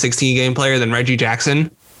player and a 16 game player than Reggie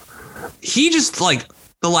Jackson. He just like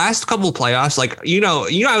the last couple of playoffs, like,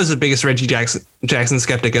 I was the biggest Reggie Jackson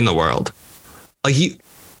skeptic in the world. Like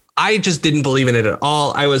I just didn't believe in it at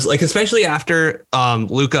all. I was like, especially after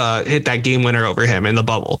Luka hit that game winner over him in the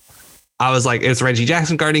bubble. I was like, it's Reggie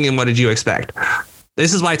Jackson guarding him. What did you expect?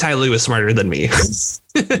 This is why Ty Lue is smarter than me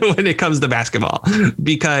when it comes to basketball,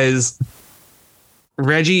 because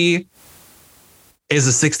Reggie is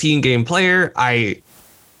a 16 game player. I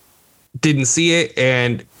didn't see it.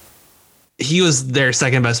 And he was their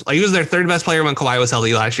second best. He was their third best player when Kawhi was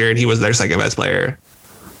healthy last year. And he was their second best player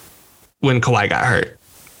when Kawhi got hurt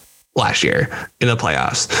last year in the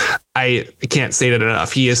playoffs. I can't state it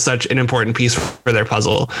enough. He is such an important piece for their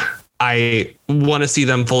puzzle. I want to see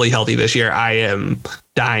them fully healthy this year. I am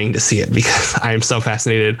dying to see it because I am so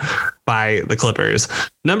fascinated by the Clippers.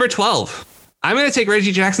 Number 12, I'm going to take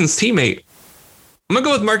Reggie Jackson's teammate. I'm going to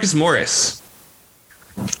go with Marcus Morris.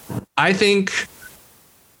 I think,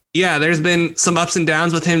 there's been some ups and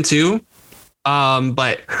downs with him too.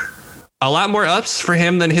 But a lot more ups for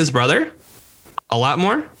him than his brother. A lot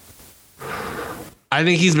more. I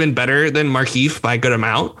think he's been better than Markieff by a good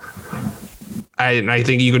amount. I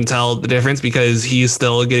think you can tell the difference because he's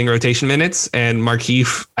still getting rotation minutes, and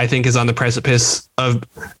Markieff, I think, is on the precipice of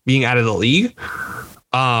being out of the league.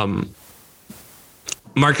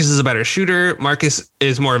 Marcus is a better shooter. Marcus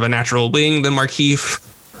is more of a natural wing than Markieff.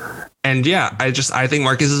 And I think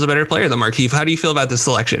Marcus is a better player than Markieff. How do you feel about this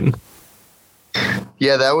selection?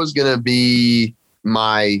 Yeah, that was going to be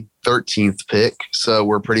my 13th pick. So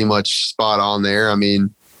we're pretty much spot on there. I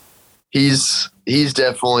mean, he's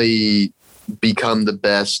definitely become the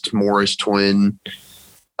best Morris twin.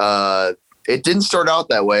 It didn't start out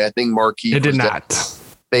that way. I think Markieff did not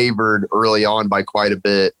favored early on by quite a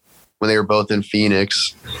bit when they were both in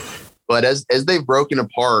Phoenix. But as they've broken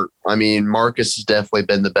apart, I mean, Marcus has definitely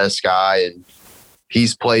been the best guy, and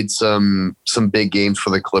he's played some big games for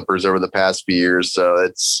the Clippers over the past few years. So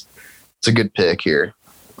it's a good pick here.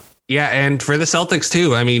 Yeah, and for the Celtics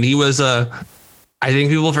too. I mean, he was I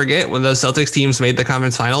think people forget when those Celtics teams made the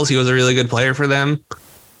conference finals, he was a really good player for them.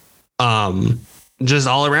 Just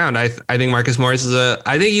all around. I think Marcus Morris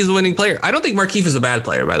I think he's a winning player. I don't think Markieff is a bad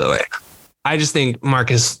player, by the way. I just think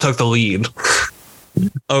Marcus took the lead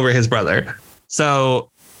over his brother. So,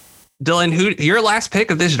 Dylan, your last pick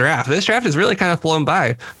of this draft? This draft is really kind of flown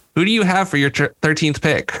by. Who do you have for your 13th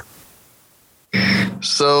pick?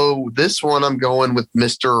 So this one, I'm going with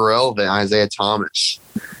Mr. Irrelevant, Isaiah Thomas.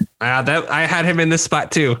 I had him in this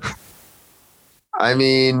spot too. I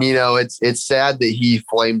mean, it's sad that he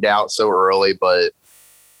flamed out so early, but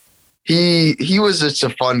he was just a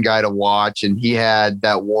fun guy to watch, and he had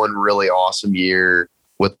that one really awesome year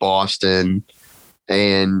with Boston.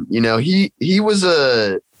 And he was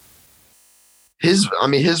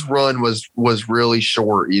his run was really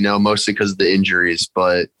short, mostly because of the injuries,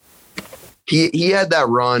 but he had that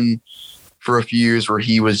run for a few years where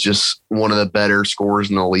he was just one of the better scorers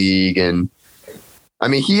in the league. And I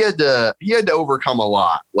mean, he had to overcome a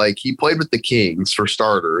lot. Like, he played with the Kings for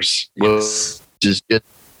starters, was just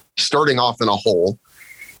starting off in a hole.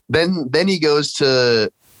 Then he goes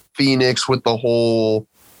to Phoenix with the whole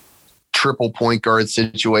triple point guard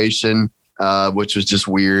situation, which was just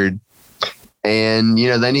weird. And,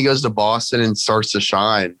 then he goes to Boston and starts to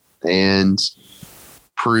shine and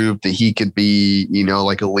proved that he could be,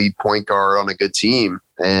 like a lead point guard on a good team.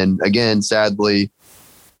 And again, sadly,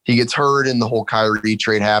 he gets hurt and the whole Kyrie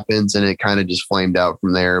trade happens, and it kind of just flamed out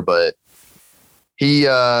from there. But he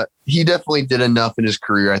definitely did enough in his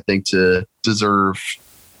career, I think, to deserve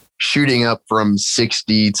shooting up from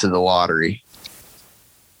 60 to the lottery.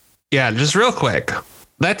 Yeah, just real quick.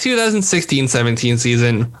 That 2016-17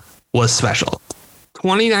 season was special.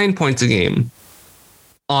 29 points a game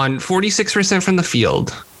on 46% from the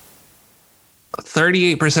field,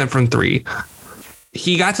 38% from three.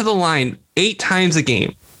 He got to the line 8 times a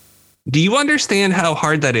game. Do you understand how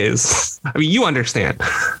hard that is? I mean, you understand.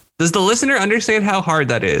 Does the listener understand how hard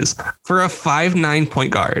that is for a 5'9"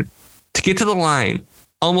 point guard to get to the line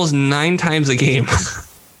almost 9 times a game?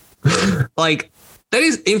 Like, that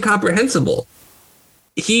is incomprehensible.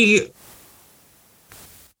 I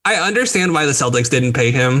understand why the Celtics didn't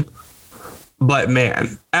pay him, but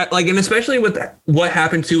man, and especially with what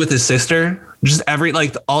happened with his sister, just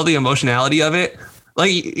all the emotionality of it.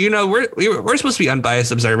 We're supposed to be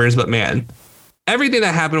unbiased observers, but man, everything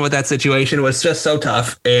that happened with that situation was just so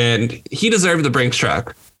tough, and he deserved the Brinks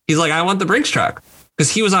truck. He's like, I want the Brinks truck, because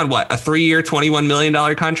he was on a 3-year, $21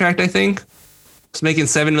 million contract, I think. He's making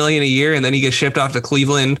 $7 million a year, and then he gets shipped off to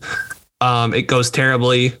Cleveland It goes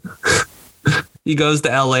terribly. He goes to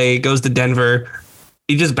LA, goes to Denver.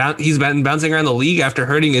 He's been bouncing around the league after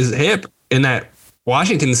hurting his hip in that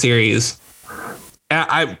Washington series.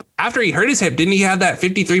 After he hurt his hip, didn't he have that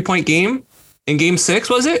 53-point game in Game 6?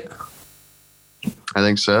 Was it? I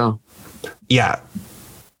think so. Yeah.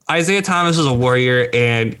 Isaiah Thomas was a warrior,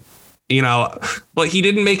 and what he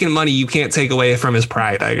didn't make in money, you can't take away from his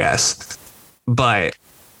pride, I guess. But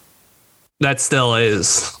that still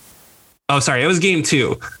is. Oh, sorry, it was Game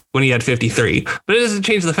 2 when he had 53. But it doesn't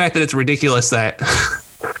change the fact that it's ridiculous that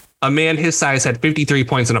a man his size had 53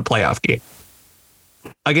 points in a playoff game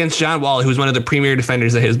against John Wall, who's one of the premier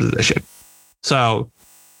defenders at his position. So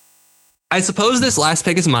I suppose this last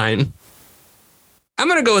pick is mine. I'm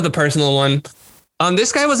going to go with a personal one.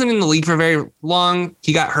 This guy wasn't in the league for very long.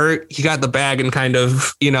 He got hurt. He got the bag and kind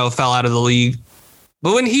of, fell out of the league.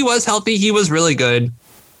 But when he was healthy, he was really good.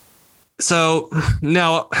 So,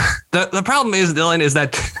 no, the problem is, Dylan, is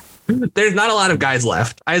that there's not a lot of guys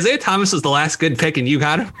left. Isaiah Thomas was the last good pick, and you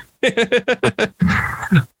got him.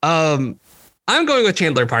 I'm going with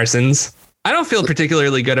Chandler Parsons. I don't feel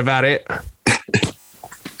particularly good about it.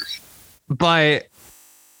 But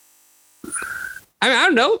I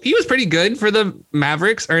don't know. He was pretty good for the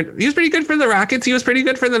Mavericks, or he was pretty good for the Rockets. He was pretty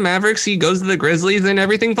good for the Mavericks. He goes to the Grizzlies and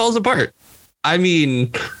everything falls apart. I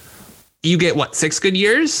mean, you get 6 good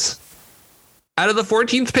years out of the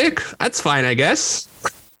 14th pick? That's fine, I guess.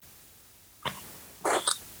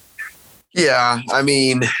 Yeah, I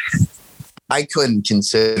mean, I couldn't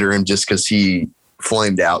consider him just because he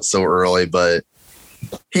flamed out so early, but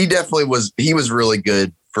he definitely was. He was really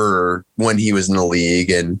good for when he was in the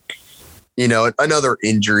league, and another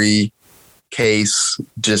injury case,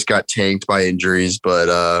 just got tanked by injuries,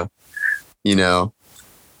 but he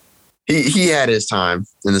had his time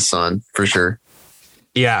in the sun for sure.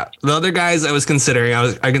 Yeah, the other guys I was considering,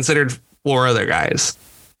 I considered 4 other guys.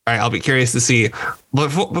 All right, I'll be curious to see.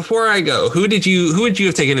 But before I go, who would you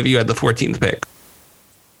have taken if you had the 14th pick?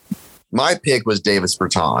 My pick was Davis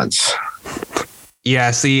Bertans. Yeah,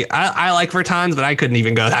 see, I like Bertans, but I couldn't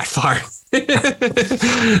even go that far.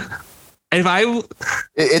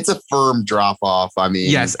 It's a firm drop off. I mean,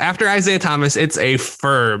 yes, after Isaiah Thomas, it's a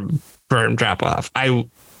firm drop off. I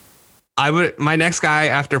would. My next guy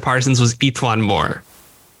after Parsons was Etwan Moore.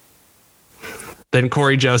 Then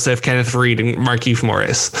Corey Joseph, Kenneth Reed, and Markieff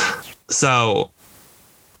Morris. So,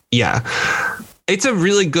 yeah, it's a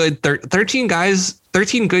really good 13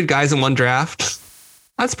 good guys in one draft.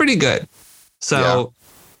 That's pretty good. So,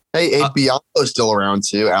 yeah. Hey, Bianco's still around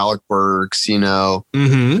too. Alec Burks,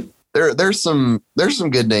 Mm-hmm. There's some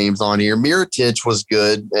good names on here. Mirotic was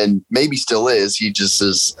good and maybe still is. He just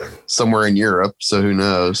is somewhere in Europe, so who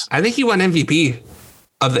knows? I think he won MVP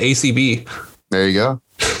of the ACB. There you go.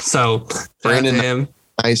 So Brandon, him.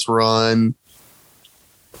 Nice run.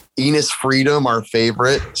 Enes Freedom, our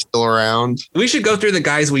favorite, still around. We should go through the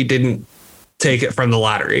guys we didn't take it from the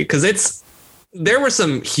lottery, because there were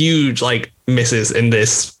some huge misses in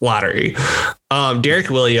this lottery. Derek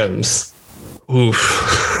Williams. Oof.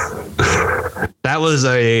 That was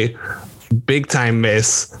a big time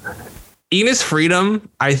miss. Enes Freedom,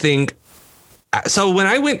 I think. So when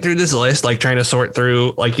I went through this list, trying to sort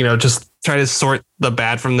through, just try to sort the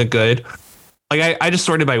bad from the good. I just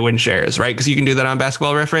sorted by win shares, right? Because you can do that on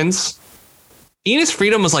Basketball Reference. Enes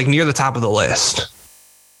Freedom was near the top of the list.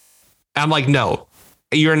 I'm like, no,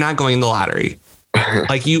 you're not going in the lottery.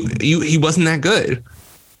 He wasn't that good.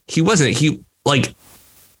 He wasn't.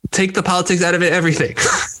 Take the politics out of it, everything.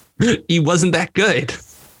 He wasn't that good.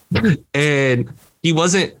 And he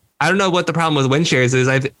wasn't. I don't know what the problem with win shares is.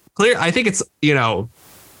 I think it's, I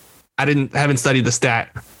haven't studied the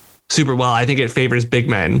stat super well. I think it favors big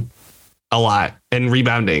men a lot and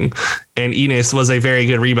rebounding. And Enes was a very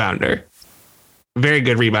good rebounder,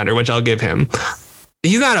 which I'll give him.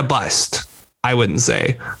 He's not a bust, I wouldn't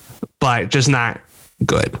say, but just not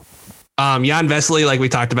good. Jan Vesely, like we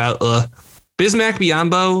talked about, Bismack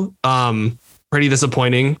Biyombo, pretty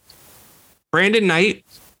disappointing. Brandon Knight,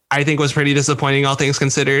 I think, was pretty disappointing, all things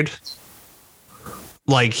considered.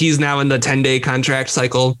 He's now in the 10-day contract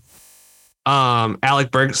cycle.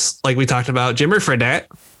 Alec Burks, like we talked about. Jimmer Fredette,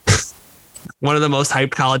 one of the most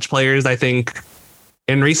hyped college players, I think,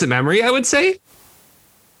 in recent memory, I would say.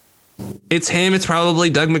 It's him. It's probably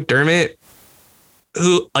Doug McDermott,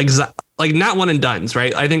 who, not one and dones,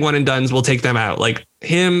 right? I think one and dones will take them out.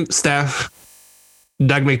 Him, Steph,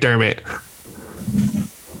 Doug McDermott.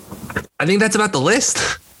 I think that's about the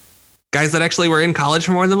list. Guys that actually were in college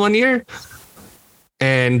for more than 1 year.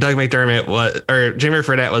 And Doug McDermott Jimmer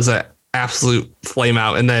Fredette was an absolute flame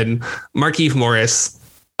out. And then Markieff Morris,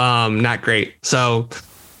 not great. So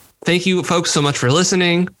thank you folks so much for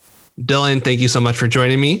listening. Dylan, thank you so much for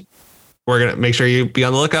joining me. We're going to make sure you be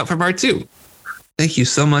on the lookout for part 2. Thank you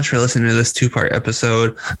so much for listening to this 2-part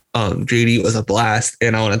episode. JD was a blast,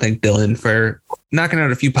 and I want to thank Dylan for knocking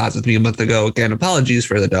out a few pods with me a month ago. Again, apologies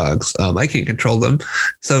for the dogs. I can't control them,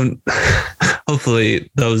 so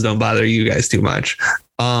hopefully those don't bother you guys too much.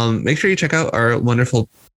 Make sure you check out our wonderful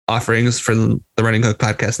offerings for the Running Hook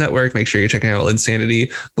Podcast Network. Make sure you're checking out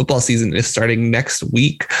Insanity. Football season is starting next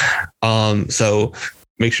week, so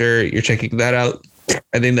make sure you're checking that out.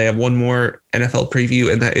 I think they have one more NFL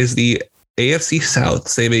preview, and that is the AFC South,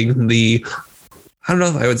 saving the, I don't know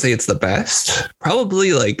if I would say it's the best,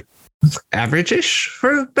 probably like average-ish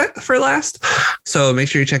for last. So make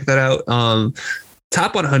sure you check that out.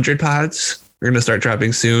 Top 100 pods, we're going to start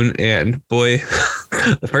dropping soon. And boy,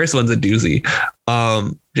 the first one's a doozy.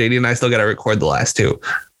 JD and I still got to record the last 2,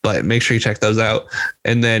 but make sure you check those out.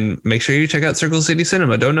 And then make sure you check out Circle City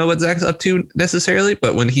Cinema. Don't know what Zach's up to necessarily,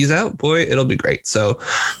 but when he's out, boy, it'll be great. So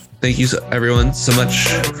thank you everyone so much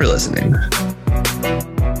for listening.